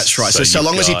beforehand. That's right. So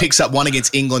long as he picks up one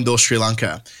against England or Sri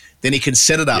Lanka, then he can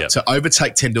set it up to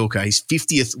overtake Tendulkar, his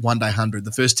 50th one-day 100,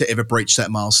 the first to ever breach that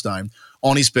milestone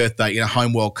on his birthday in a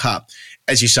home World Cup.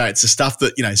 As you say, it's the stuff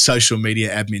that, social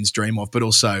media admins dream of, but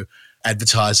also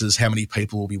advertisers, how many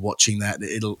people will be watching that.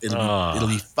 It'll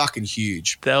be fucking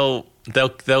huge. They'll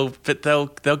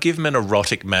give him an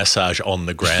erotic massage on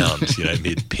the ground,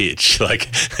 mid pitch.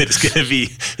 It's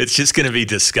just going to be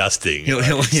disgusting.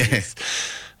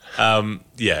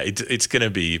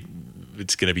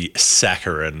 It's going to be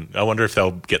saccharine. I wonder if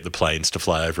they'll get the planes to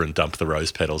fly over and dump the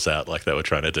rose petals out like they were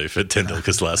trying to do for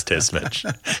Tendulkar's last test match.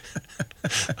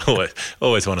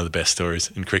 Always one of the best stories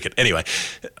in cricket. Anyway,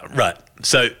 right.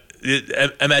 So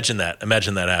imagine that.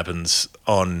 Imagine that happens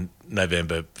on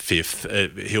November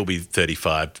 5th. He'll be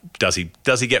 35. Does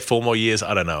he get 4 more years?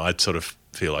 I don't know. I sort of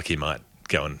feel like he might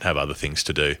go and have other things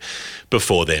to do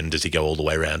before then. Does he go all the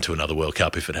way around to another World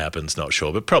Cup if it happens? Not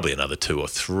sure, but probably another 2 or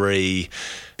 3.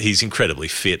 He's incredibly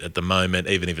fit at the moment,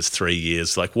 even if it's 3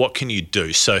 years. What can you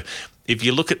do? So if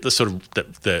you look at the sort of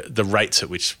the rates at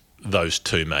which those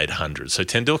two made hundreds. So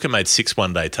Tendulkar made 6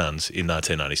 one-day tons in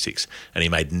 1996, and he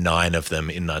made 9 of them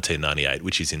in 1998,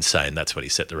 which is insane. That's when he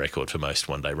set the record for most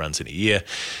one-day runs in a year.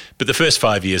 But the first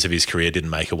 5 years of his career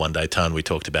didn't make a one-day ton. We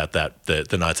talked about that, the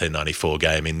 1994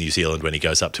 game in New Zealand when he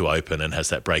goes up to open and has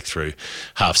that breakthrough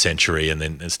half-century and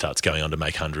then starts going on to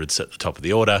make hundreds at the top of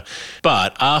the order.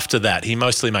 But after that, he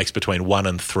mostly makes between 1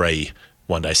 and 3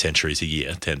 one-day centuries a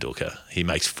year, Tendulkar. He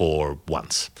makes 4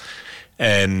 once.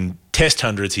 And test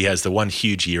hundreds, he has the one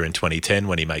huge year in 2010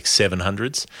 when he makes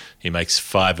 700s. He makes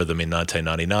 5 of them in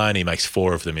 1999. He makes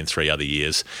 4 of them in 3 other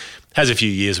years. Has a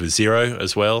few years with 0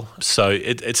 as well. So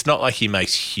it's not like he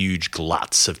makes huge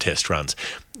gluts of test runs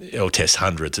or test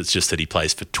hundreds. It's just that he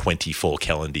plays for 24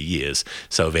 calendar years.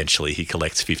 So eventually he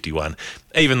collects 51,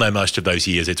 even though most of those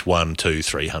years it's 1, 2,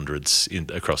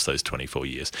 300s across those 24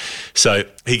 years. So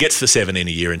he gets the 7 in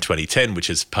a year in 2010, which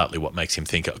is partly what makes him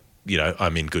think,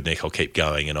 I'm in good nick, I'll keep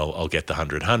going and I'll get the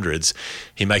 100 hundreds.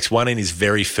 He makes one in his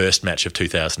very first match of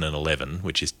 2011,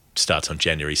 which starts on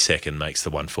January 2nd, makes the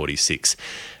 146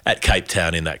 at Cape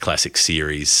Town in that classic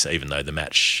series. Even though the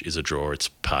match is a draw, it's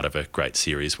part of a great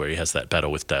series where he has that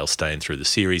battle with Dale Steyn through the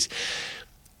series.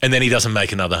 And then he doesn't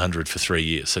make another 100 for 3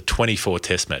 years. So 24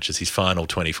 test matches, his final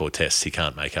 24 tests, he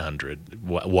can't make 100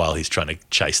 while he's trying to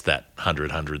chase that 100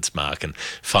 hundreds mark, and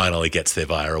finally gets there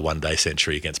via a one-day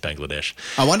century against Bangladesh.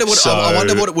 I wonder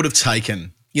what it would have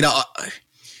taken.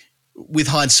 With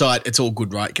hindsight, it's all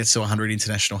good, right? Gets to 100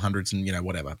 international hundreds and,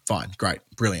 whatever. Fine, great,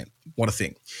 brilliant. What a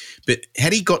thing. But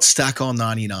had he got stuck on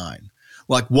 99,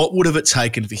 what would have it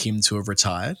taken for him to have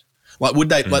retired? Would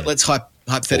they, let's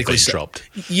hypothetically say, dropped.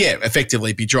 Yeah,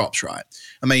 effectively be dropped, right?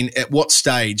 I mean, at what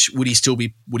stage would he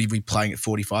be playing at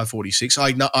 45, 46?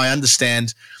 I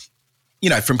understand,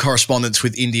 from correspondence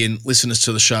with Indian listeners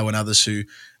to the show and others who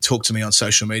talk to me on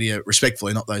social media,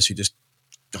 respectfully, not those who just,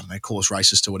 call us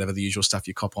racist or whatever the usual stuff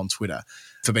you cop on Twitter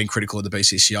for being critical of the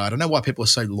BCCI. I don't know why people are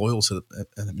so loyal to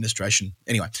an administration.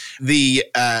 Anyway,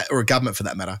 or a government for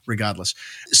that matter, regardless.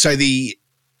 So the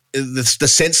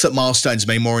sense that milestones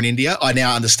mean more in India, I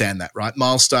now understand that, right?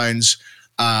 Milestones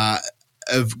are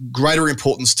of greater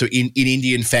importance in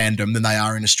Indian fandom than they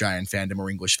are in Australian fandom or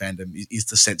English fandom is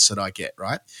the sense that I get,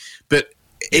 right? But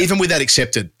even with that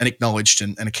accepted and acknowledged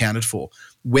and accounted for,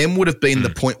 when would have been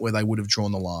the point where they would have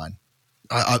drawn the line?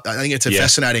 I think it's a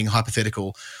fascinating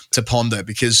hypothetical to ponder,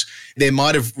 because there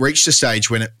might have reached a stage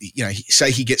when,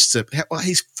 say he gets to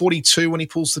he's 42 when he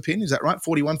pulls the pin. Is that right?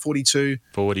 41, 42?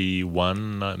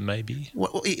 41 maybe.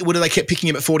 What do they keep picking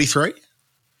him at 43?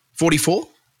 44?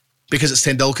 Because it's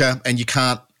Tendulkar and you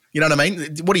can't, you know what I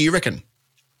mean? What do you reckon?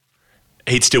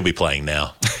 He'd still be playing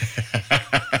now.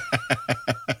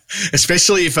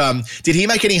 Especially if, did he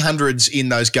make any hundreds in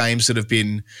those games that have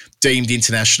been deemed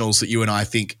internationals that you and I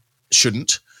think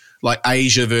shouldn't, like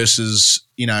Asia versus,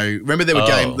 remember there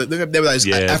were there were those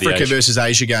Africa versus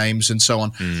Asia games and so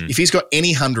on. If he's got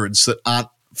any hundreds that aren't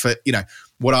for,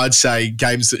 what I'd say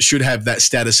games that should have that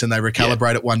status and they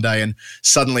recalibrate it one day and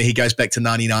suddenly he goes back to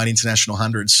 99 international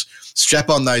hundreds, strap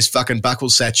on those fucking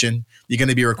buckles, Sachin. You're going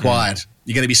to be required.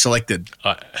 You're going to be selected.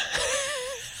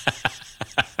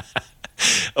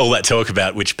 All that talk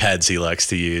about which pads he likes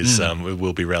to use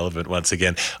will be relevant once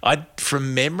again.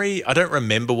 From memory, I don't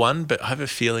remember one, but I have a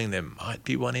feeling there might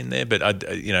be one in there. But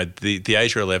the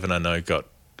Asia 11 I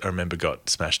remember got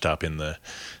smashed up in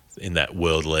that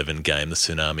World 11 game, the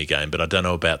tsunami game. But I don't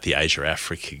know about the Asia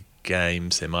Africa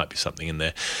games. There might be something in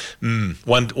there.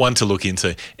 One to look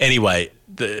into. Anyway,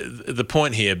 the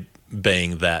point here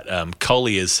being that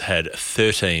Collier's had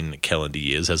 13 calendar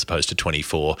years as opposed to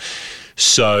 24.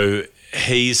 So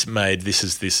he's made, this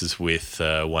is with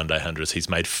one-day hundreds, he's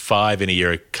made 5 in a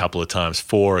year a couple of times,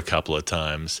 4 a couple of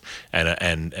times,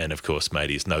 and of course made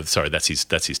that's his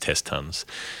test tons,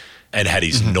 and had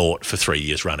his naught for 3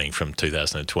 years running from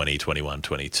 2020, 21,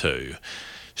 22.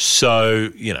 So,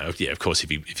 of course,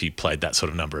 if he played that sort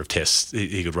of number of tests,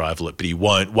 he could rival it, but he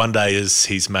won't. One day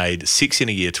he's made 6 in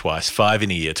a year twice, 5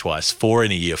 in a year twice, 4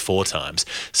 in a year 4 times.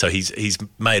 So he's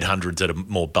made hundreds at a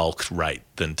more bulked rate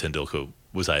than Tendulkar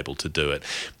was able to do it.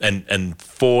 And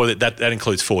for that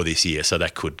includes 4 this year, so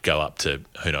that could go up to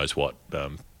who knows what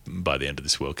by the end of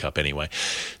this World Cup anyway.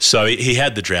 So he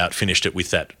had the drought, finished it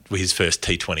with his first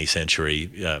T20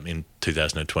 century in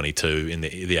 2022 in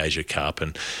the Asia Cup,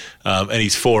 and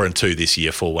he's 4-2 this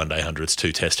year, 4 one-day hundreds,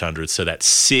 2 test hundreds, so that's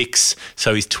 6.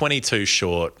 So he's 22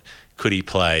 short. Could he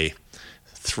play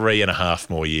 3.5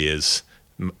 more years,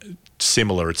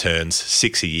 similar returns,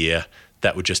 6 a year?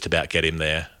 That would just about get him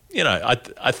there.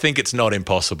 I think it's not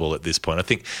impossible at this point. I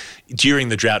think during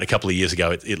the drought a couple of years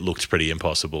ago, it looked pretty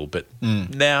impossible. But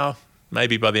now,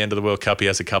 maybe by the end of the World Cup, he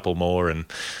has a couple more and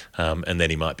then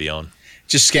he might be on.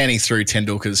 Just scanning through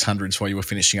Tendulkar's hundreds while you were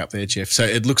finishing up there, Jeff. So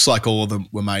it looks like all of them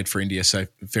were made for India, so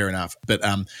fair enough. But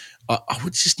I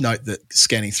would just note that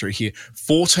scanning through here,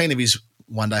 14 of his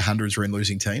one-day hundreds were in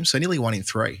losing teams, so nearly 1 in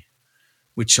 3.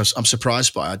 Which I'm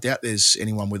surprised by. I doubt there's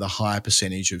anyone with a higher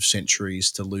percentage of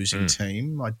centuries to losing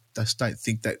team. I just don't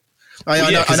think that. I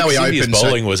know he opened. India's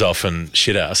bowling was often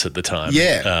shit ass at the time.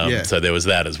 Yeah. So there was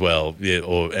that as well. Yeah,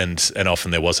 and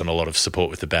often there wasn't a lot of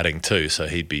support with the batting too. So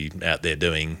he'd be out there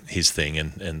doing his thing,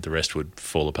 and the rest would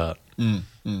fall apart.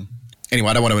 Anyway,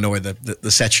 I don't want to annoy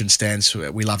the Saturn stands.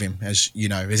 We love him, as you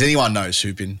know, as anyone knows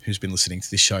who's been listening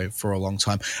to this show for a long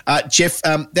time. Jeff,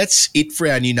 that's it for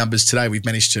our new numbers today. We've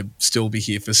managed to still be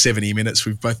here for 70 minutes.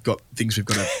 We've both got things we've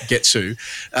got to get to.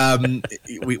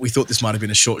 We thought this might have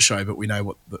been a short show, but we know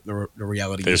what the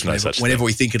reality is. Whenever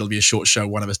we think it'll be a short show,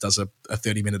 one of us does a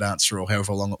 30-minute answer or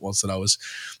however long it was that I was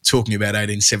talking about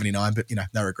 1879, but,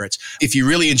 no regrets. If you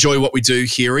really enjoy what we do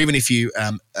here, even if you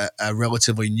are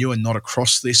relatively new and not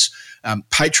across this,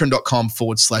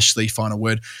 patreon.com/the final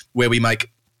word, where we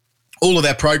make all of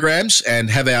our programs and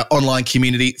have our online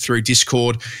community through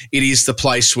Discord. It is the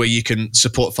place where you can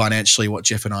support financially what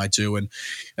Jeff and I do and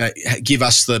give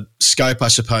us the scope, I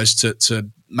suppose,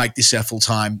 to make this our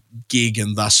full-time gig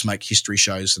and thus make history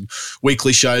shows and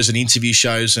weekly shows and interview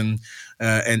shows and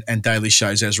daily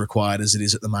shows as required as it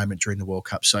is at the moment during the World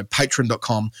Cup. So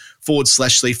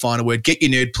patreon.com/the final word. Get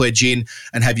your nerd pledge in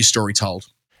and have your story told.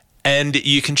 And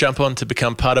you can jump on to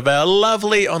become part of our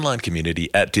lovely online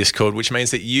community at Discord, which means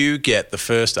that you get the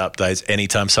first updates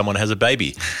anytime someone has a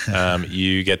baby.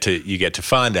 You get to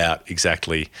find out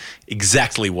exactly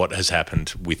what has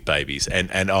happened with babies.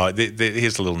 And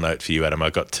here's a little note for you, Adam.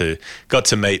 I got to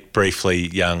meet briefly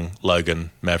young Logan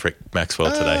Maverick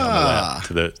Maxwell today on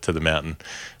the way up to the mountain.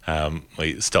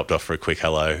 We stopped off for a quick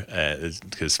hello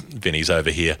because Vinny's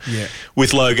over here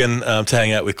with Logan to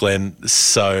hang out with Glenn.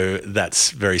 So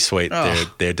that's very sweet. Oh.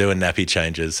 They're doing nappy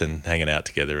changes and hanging out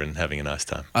together and having a nice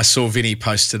time. I saw Vinny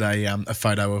post today a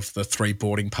photo of the 3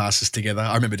 boarding passes together.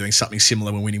 I remember doing something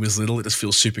similar when Winnie was little. It just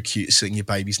feels super cute seeing your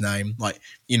baby's name like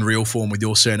in real form with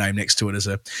your surname next to it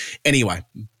anyway.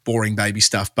 Boring baby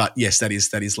stuff, but yes, that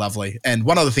is lovely. And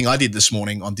one other thing I did this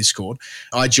morning on Discord,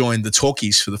 I joined the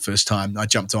Talkies for the first time. I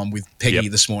jumped on with Peggy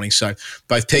this morning, so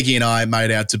both Peggy and I made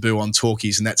our debut on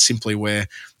Talkies, and that's simply where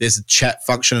there's a chat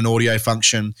function, an audio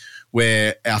function,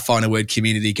 where our final word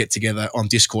community get together on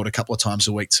Discord a couple of times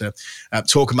a week to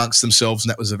talk amongst themselves, and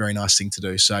that was a very nice thing to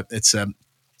do. So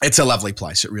it's a lovely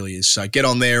place. It really is. So get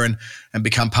on there and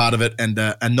become part of it and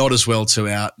nod as well to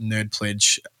our Nerd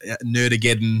Pledge,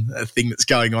 Nerdageddon thing that's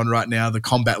going on right now, the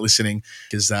combat listening,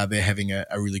 because they're having a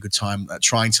really good time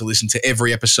trying to listen to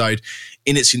every episode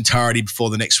in its entirety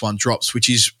before the next one drops, which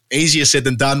is easier said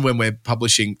than done when we're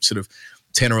publishing sort of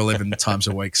 10 or 11 times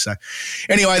a week. So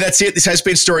anyway, that's it. This has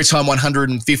been Storytime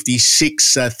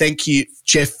 156. Thank you,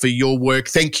 Jeff, for your work.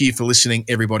 Thank you for listening,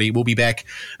 everybody. We'll be back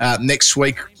next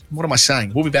week. What am I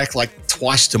saying? We'll be back like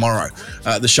twice tomorrow.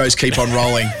 The shows keep on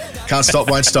rolling. Can't stop,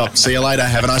 won't stop. See you later.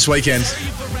 Have a nice weekend.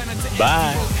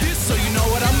 Bye. So you know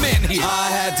what I meant here. I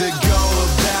had to go.